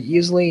very, very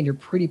easily and you're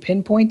pretty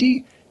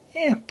pinpointy,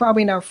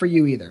 probably not for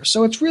you either.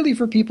 So it's really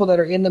for people that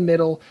are in the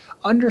middle,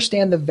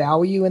 understand the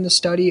value in the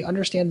study,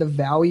 understand the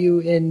value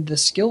in the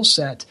skill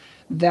set.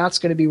 That's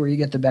going to be where you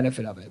get the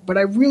benefit of it. But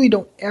I really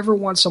don't ever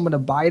want someone to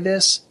buy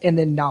this and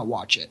then not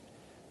watch it,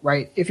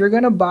 right? If you're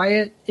going to buy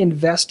it,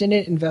 invest in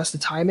it, invest the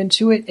time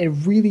into it,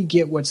 and really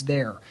get what's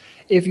there.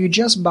 If you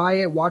just buy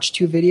it, watch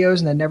 2 videos,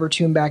 and then never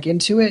tune back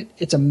into it,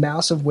 it's a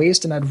massive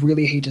waste, and I'd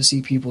really hate to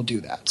see people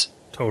do that.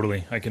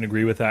 Totally. I can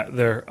agree with that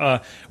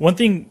there. One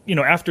thing,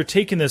 after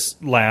taking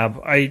this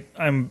lab,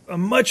 I'm a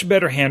much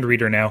better hand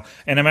reader now,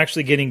 and I'm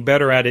actually getting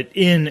better at it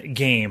in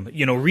game.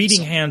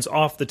 Reading hands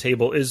off the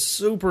table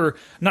is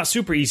not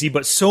super easy,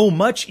 but so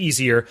much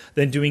easier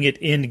than doing it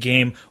in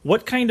game.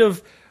 What kind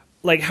of,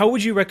 how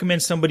would you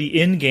recommend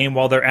somebody in game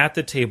while they're at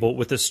the table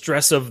with the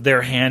stress of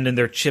their hand and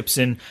their chips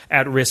in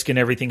at risk and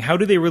everything? How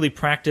do they really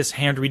practice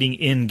hand reading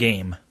in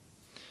game?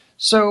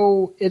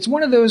 So it's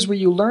one of those where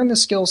you learn the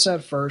skill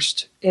set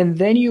first, and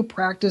then you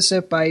practice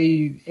it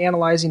by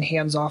analyzing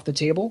hands off the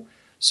table.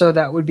 So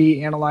that would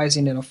be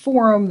analyzing in a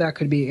forum, that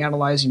could be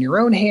analyzing your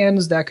own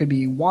hands, that could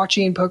be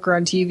watching poker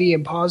on TV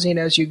and pausing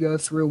as you go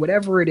through,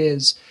 whatever it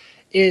is.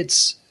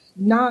 It's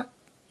not,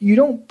 you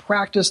don't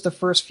practice the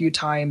first few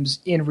times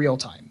in real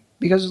time.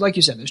 Because like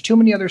you said, there's too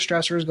many other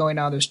stressors going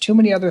on, there's too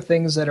many other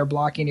things that are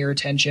blocking your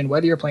attention,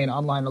 whether you're playing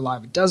online or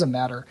live, it doesn't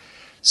matter.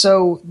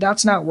 So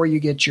that's not where you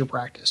get your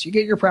practice. You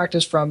get your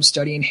practice from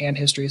studying hand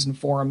histories and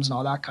forums and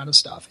all that kind of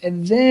stuff.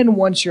 And then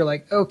once you're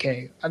like,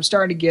 okay, I'm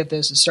starting to get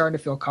this, it's starting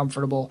to feel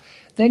comfortable,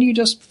 then you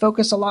just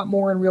focus a lot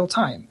more in real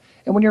time.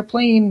 And when you're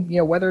playing,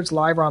 whether it's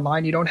live or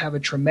online, you don't have a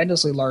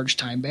tremendously large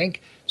time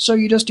bank. So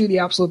you just do the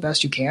absolute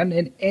best you can.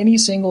 And any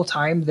single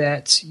time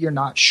that you're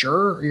not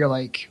sure, or you're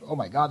like, oh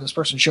my God, this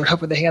person showed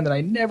up with a hand that I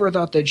never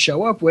thought they'd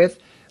show up with,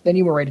 then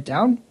you will write it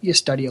down, you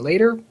study it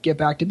later, get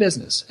back to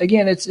business.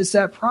 Again, it's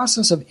that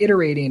process of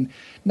iterating,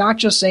 not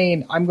just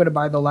saying, I'm going to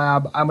buy the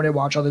lab, I'm going to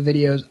watch all the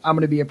videos, I'm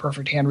going to be a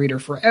perfect hand reader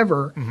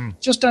forever.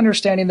 Just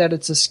understanding that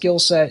it's a skill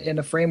set and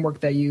a framework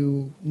that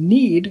you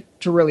need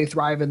to really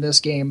thrive in this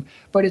game,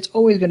 but it's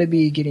always going to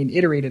be getting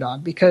iterated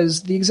on,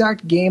 because the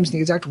exact games, the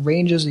exact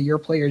ranges that your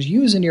players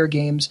use in your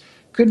games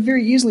could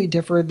very easily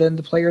differ than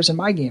the players in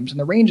my games and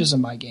the ranges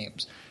in my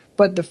games.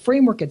 But the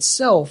framework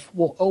itself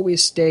will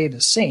always stay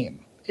the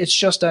same. It's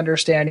just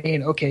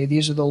understanding, okay,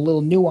 these are the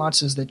little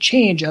nuances that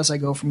change as I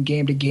go from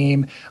game to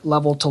game,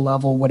 level to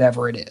level,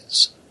 whatever it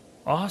is.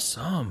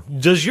 Awesome.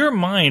 Does your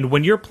mind,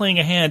 when you're playing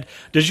a hand,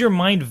 does your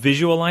mind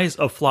visualize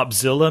a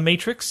Flopzilla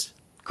matrix?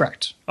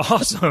 Correct.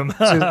 Awesome.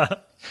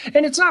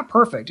 And it's not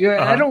perfect.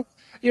 I don't.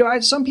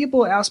 Some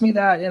people ask me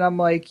that, and I'm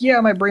like,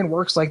 yeah, my brain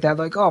works like that.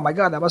 Like, oh my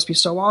god, that must be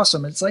so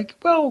awesome. It's like,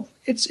 well,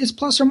 it's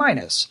plus or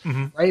minus,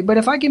 right? But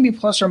if I can be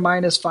plus or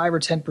minus 5 or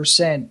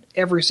 10%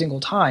 every single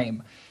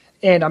time,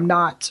 and I'm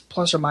not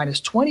plus or minus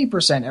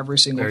 20% every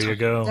single time, there you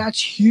go.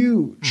 That's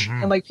huge.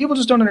 And like people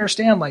just don't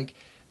understand like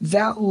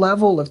that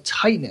level of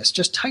tightness.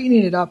 Just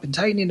tightening it up and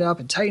tightening it up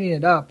and tightening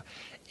it up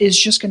is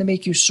just going to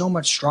make you so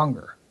much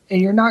stronger. And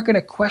you're not going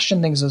to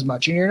question things as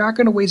much, and you're not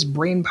going to waste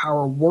brain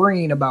power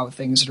worrying about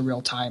things in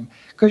real time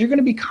because you're going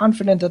to be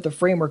confident that the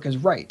framework is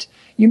right.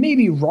 You may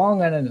be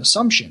wrong on an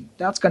assumption.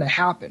 That's going to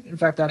happen. In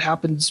fact, that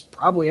happens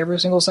probably every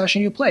single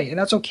session you play, and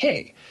that's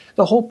okay.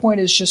 The whole point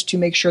is just to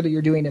make sure that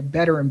you're doing it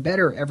better and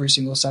better every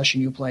single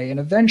session you play, and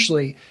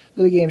eventually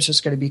the game's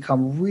just going to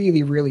become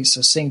really, really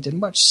succinct and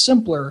much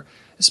simpler,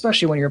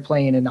 especially when you're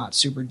playing in not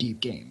super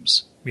deep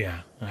games.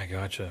 Yeah, I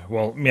gotcha.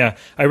 Well, yeah,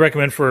 I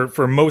recommend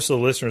for most of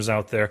the listeners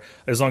out there,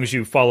 as long as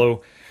you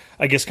follow,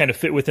 I guess, kind of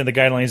fit within the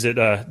guidelines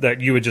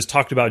that you had just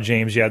talked about,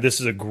 James. Yeah, this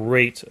is a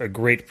great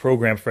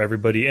program for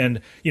everybody.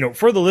 And,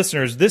 for the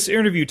listeners, this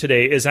interview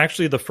today is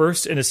actually the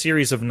first in a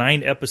series of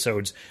 9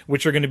 episodes,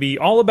 which are going to be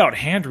all about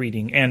hand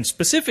reading and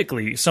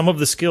specifically some of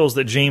the skills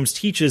that James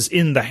teaches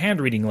in the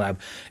hand reading lab.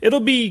 It'll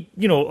be,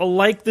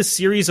 like the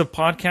series of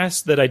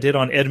podcasts that I did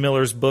on Ed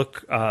Miller's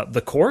book,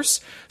 The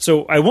Course.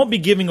 So I won't be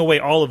giving away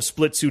all of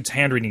Splitsuit's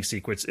hand reading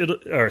secrets.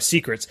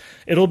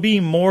 It'll be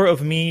more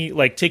of me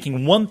like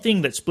taking one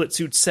thing that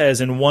Splitsuit says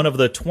in one of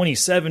the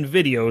 27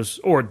 videos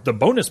or the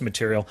bonus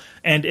material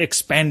and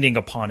expanding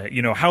upon it.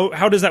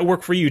 How does that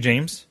work for you,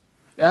 James?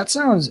 That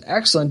sounds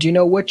excellent. Do you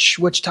know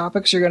which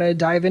topics you're going to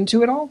dive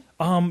into at all?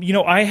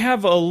 I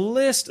have a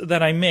list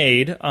that I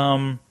made.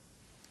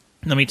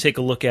 Let me take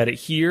a look at it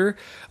here.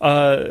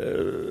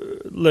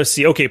 Let's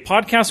see. Okay,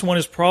 podcast 1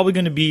 is probably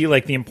going to be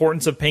like the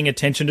importance of paying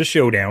attention to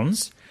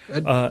showdowns.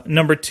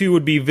 Number 2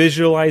 would be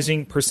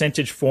visualizing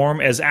percentage form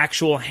as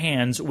actual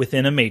hands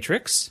within a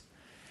matrix.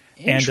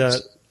 And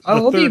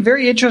I'll be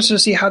very interested to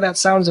see how that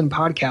sounds in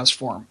podcast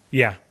form.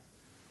 Yeah.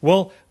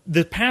 Well,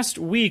 the past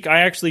week, I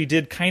actually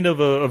did kind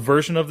of a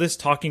version of this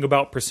talking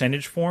about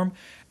percentage form,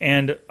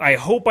 and I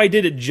hope I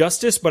did it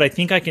justice, but I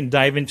think I can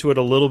dive into it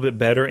a little bit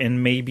better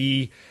and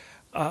maybe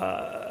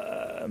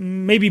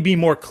be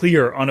more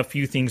clear on a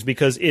few things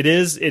because it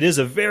is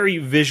a very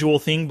visual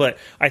thing, but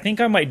I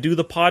think I might do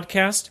the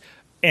podcast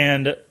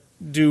and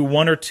do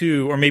 1 or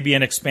 2 or maybe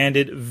an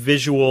expanded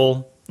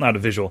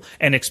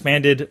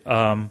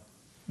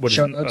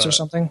show notes or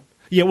something?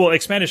 Yeah, well,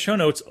 expanded show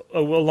notes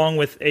along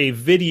with a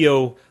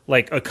video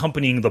like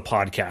accompanying the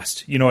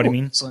podcast. You know what I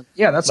mean? Excellent.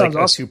 Yeah, that sounds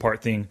like awesome. A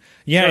 2-part thing.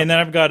 Yeah, sure. And then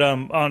I've got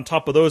on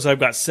top of those, I've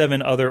got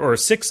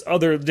 6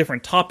 other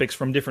different topics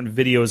from different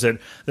videos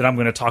that I'm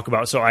going to talk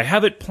about. So I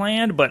have it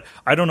planned, but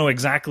I don't know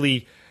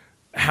exactly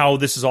how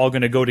this is all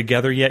going to go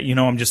together yet.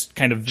 I'm just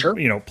kind of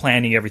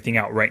planning everything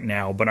out right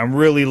now. But I'm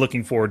really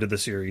looking forward to the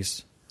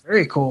series.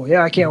 Very cool.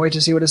 Yeah, I can't wait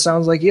to see what it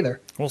sounds like either.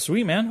 Well,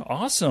 sweet, man.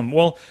 Awesome.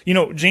 Well,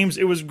 James,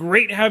 it was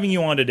great having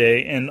you on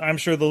today, and I'm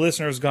sure the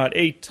listeners got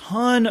a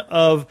ton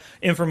of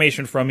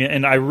information from you,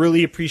 and I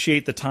really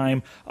appreciate the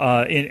time,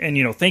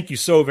 and thank you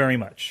so very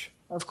much.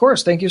 Of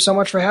course. Thank you so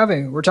much for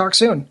having me. We'll talk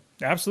soon.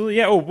 Absolutely,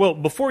 yeah. Oh, well,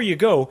 before you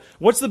go,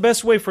 what's the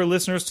best way for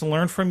listeners to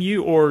learn from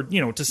you or,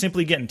 to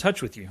simply get in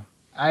touch with you?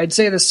 I'd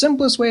say the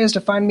simplest way is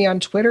to find me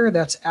on Twitter.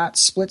 That's at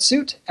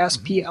Splitsuit,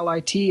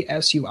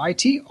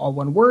 SPLITSUIT, all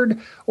one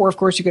word. Or, of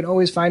course, you can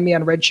always find me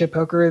on Red Chip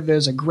Poker.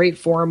 There's a great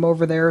forum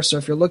over there. So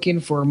if you're looking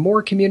for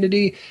more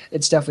community,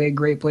 it's definitely a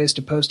great place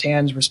to post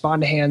hands,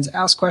 respond to hands,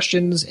 ask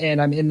questions,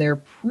 and I'm in there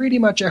pretty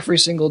much every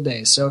single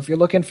day. So if you're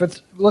looking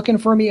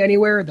for me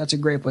anywhere, that's a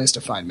great place to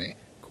find me.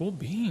 Cool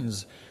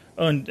beans.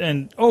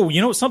 And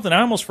something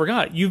I almost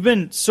forgot. You've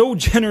been so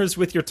generous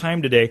with your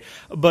time today,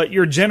 but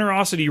your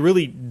generosity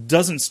really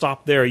doesn't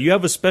stop there. You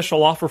have a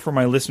special offer for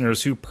my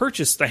listeners who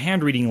purchased the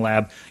Hand Reading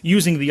Lab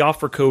using the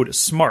offer code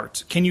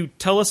SMART. Can you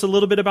tell us a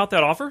little bit about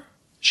that offer?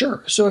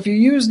 Sure. So if you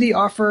use the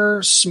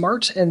offer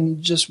SMART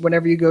and just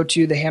whenever you go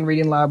to the Hand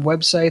Reading Lab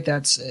website,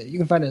 that's you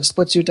can find it at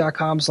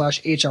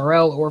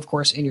splitsuit.com/HRL or, of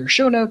course, in your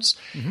show notes.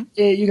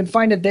 You can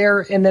find it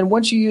there. And then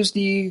once you use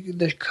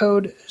the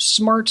code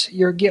SMART,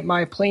 you'll get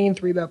my Playing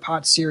 3-Bet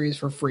Pots series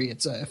for free.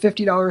 It's a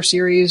 $50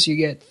 series. You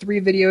get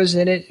 3 videos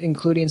in it,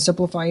 including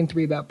simplifying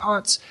 3-bet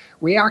pots,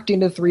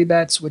 reacting to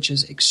 3-bets, which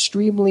is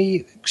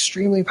extremely,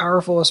 extremely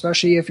powerful,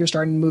 especially if you're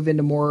starting to move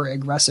into more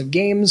aggressive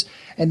games,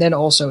 and then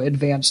also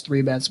advanced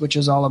 3-bets, which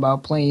is all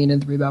about playing in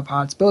 3-bet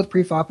pots, both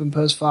pre-flop and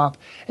post-flop,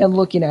 and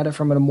looking at it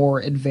from a more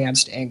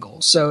advanced angle.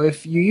 So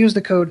if you use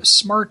the code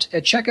SMART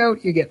at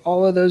checkout, you get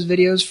all of those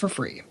videos for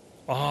free.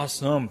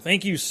 Awesome.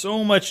 Thank you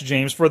so much,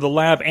 James, for the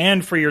lab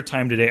and for your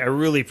time today. I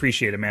really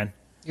appreciate it, man.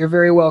 You're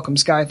very welcome,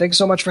 Sky. Thanks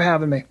so much for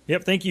having me.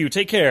 Yep, thank you.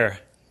 Take care.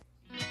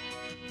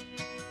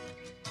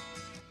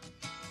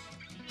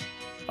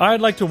 I'd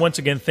like to once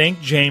again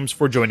thank James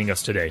for joining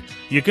us today.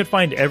 You can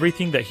find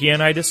everything that he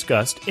and I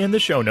discussed in the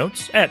show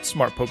notes at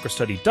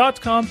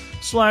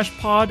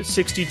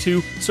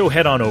smartpokerstudy.com/pod62, so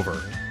head on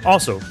over.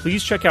 Also,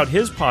 please check out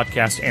his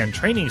podcast and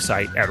training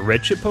site at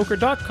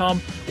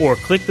redchippoker.com or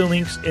click the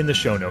links in the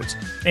show notes.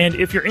 And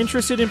if you're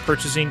interested in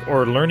purchasing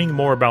or learning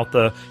more about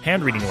the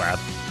hand reading lab,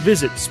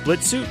 visit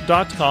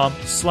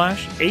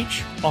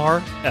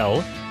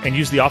splitsuit.com/HRL and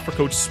use the offer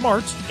code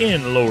SMART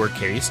in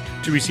lowercase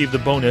to receive the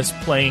bonus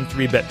Playing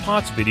 3-Bet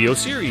Pots video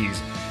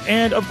series.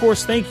 And of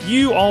course, thank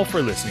you all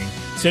for listening.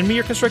 Send me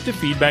your constructive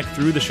feedback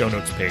through the show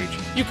notes page.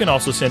 You can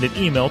also send an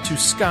email to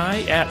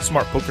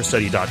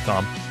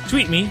sky@smartpokerstudy.com,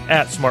 tweet me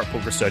at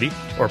smartpokerstudy,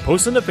 or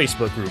post in the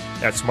Facebook group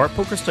at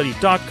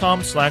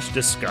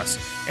smartpokerstudy.com/discuss.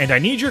 And I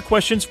need your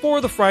questions for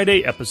the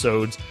Friday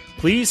episodes.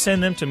 Please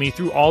send them to me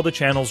through all the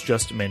channels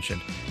just mentioned.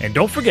 And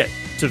don't forget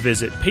to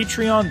visit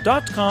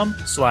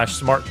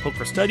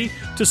patreon.com/smartpokerstudy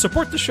to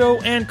support the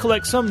show and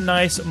collect some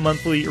nice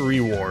monthly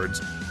rewards.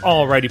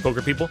 Alrighty,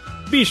 poker people,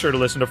 be sure to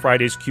listen to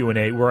Friday's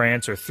Q&A where I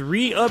answer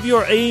 3 of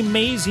your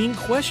amazing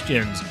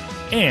questions.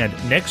 And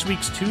next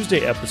week's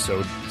Tuesday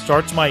episode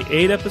starts my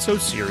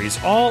 8-episode series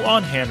all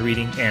on hand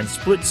reading and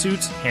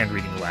Splitsuit's hand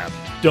reading lab.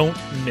 Don't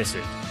miss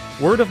it.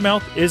 Word of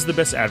mouth is the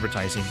best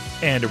advertising,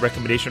 and a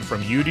recommendation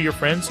from you to your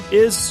friends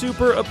is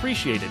super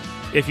appreciated.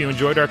 If you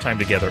enjoyed our time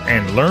together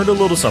and learned a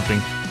little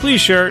something, please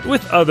share it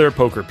with other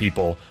poker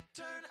people.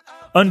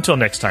 Until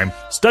next time,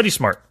 study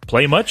smart,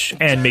 play much,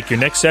 and make your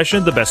next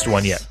session the best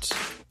one yet.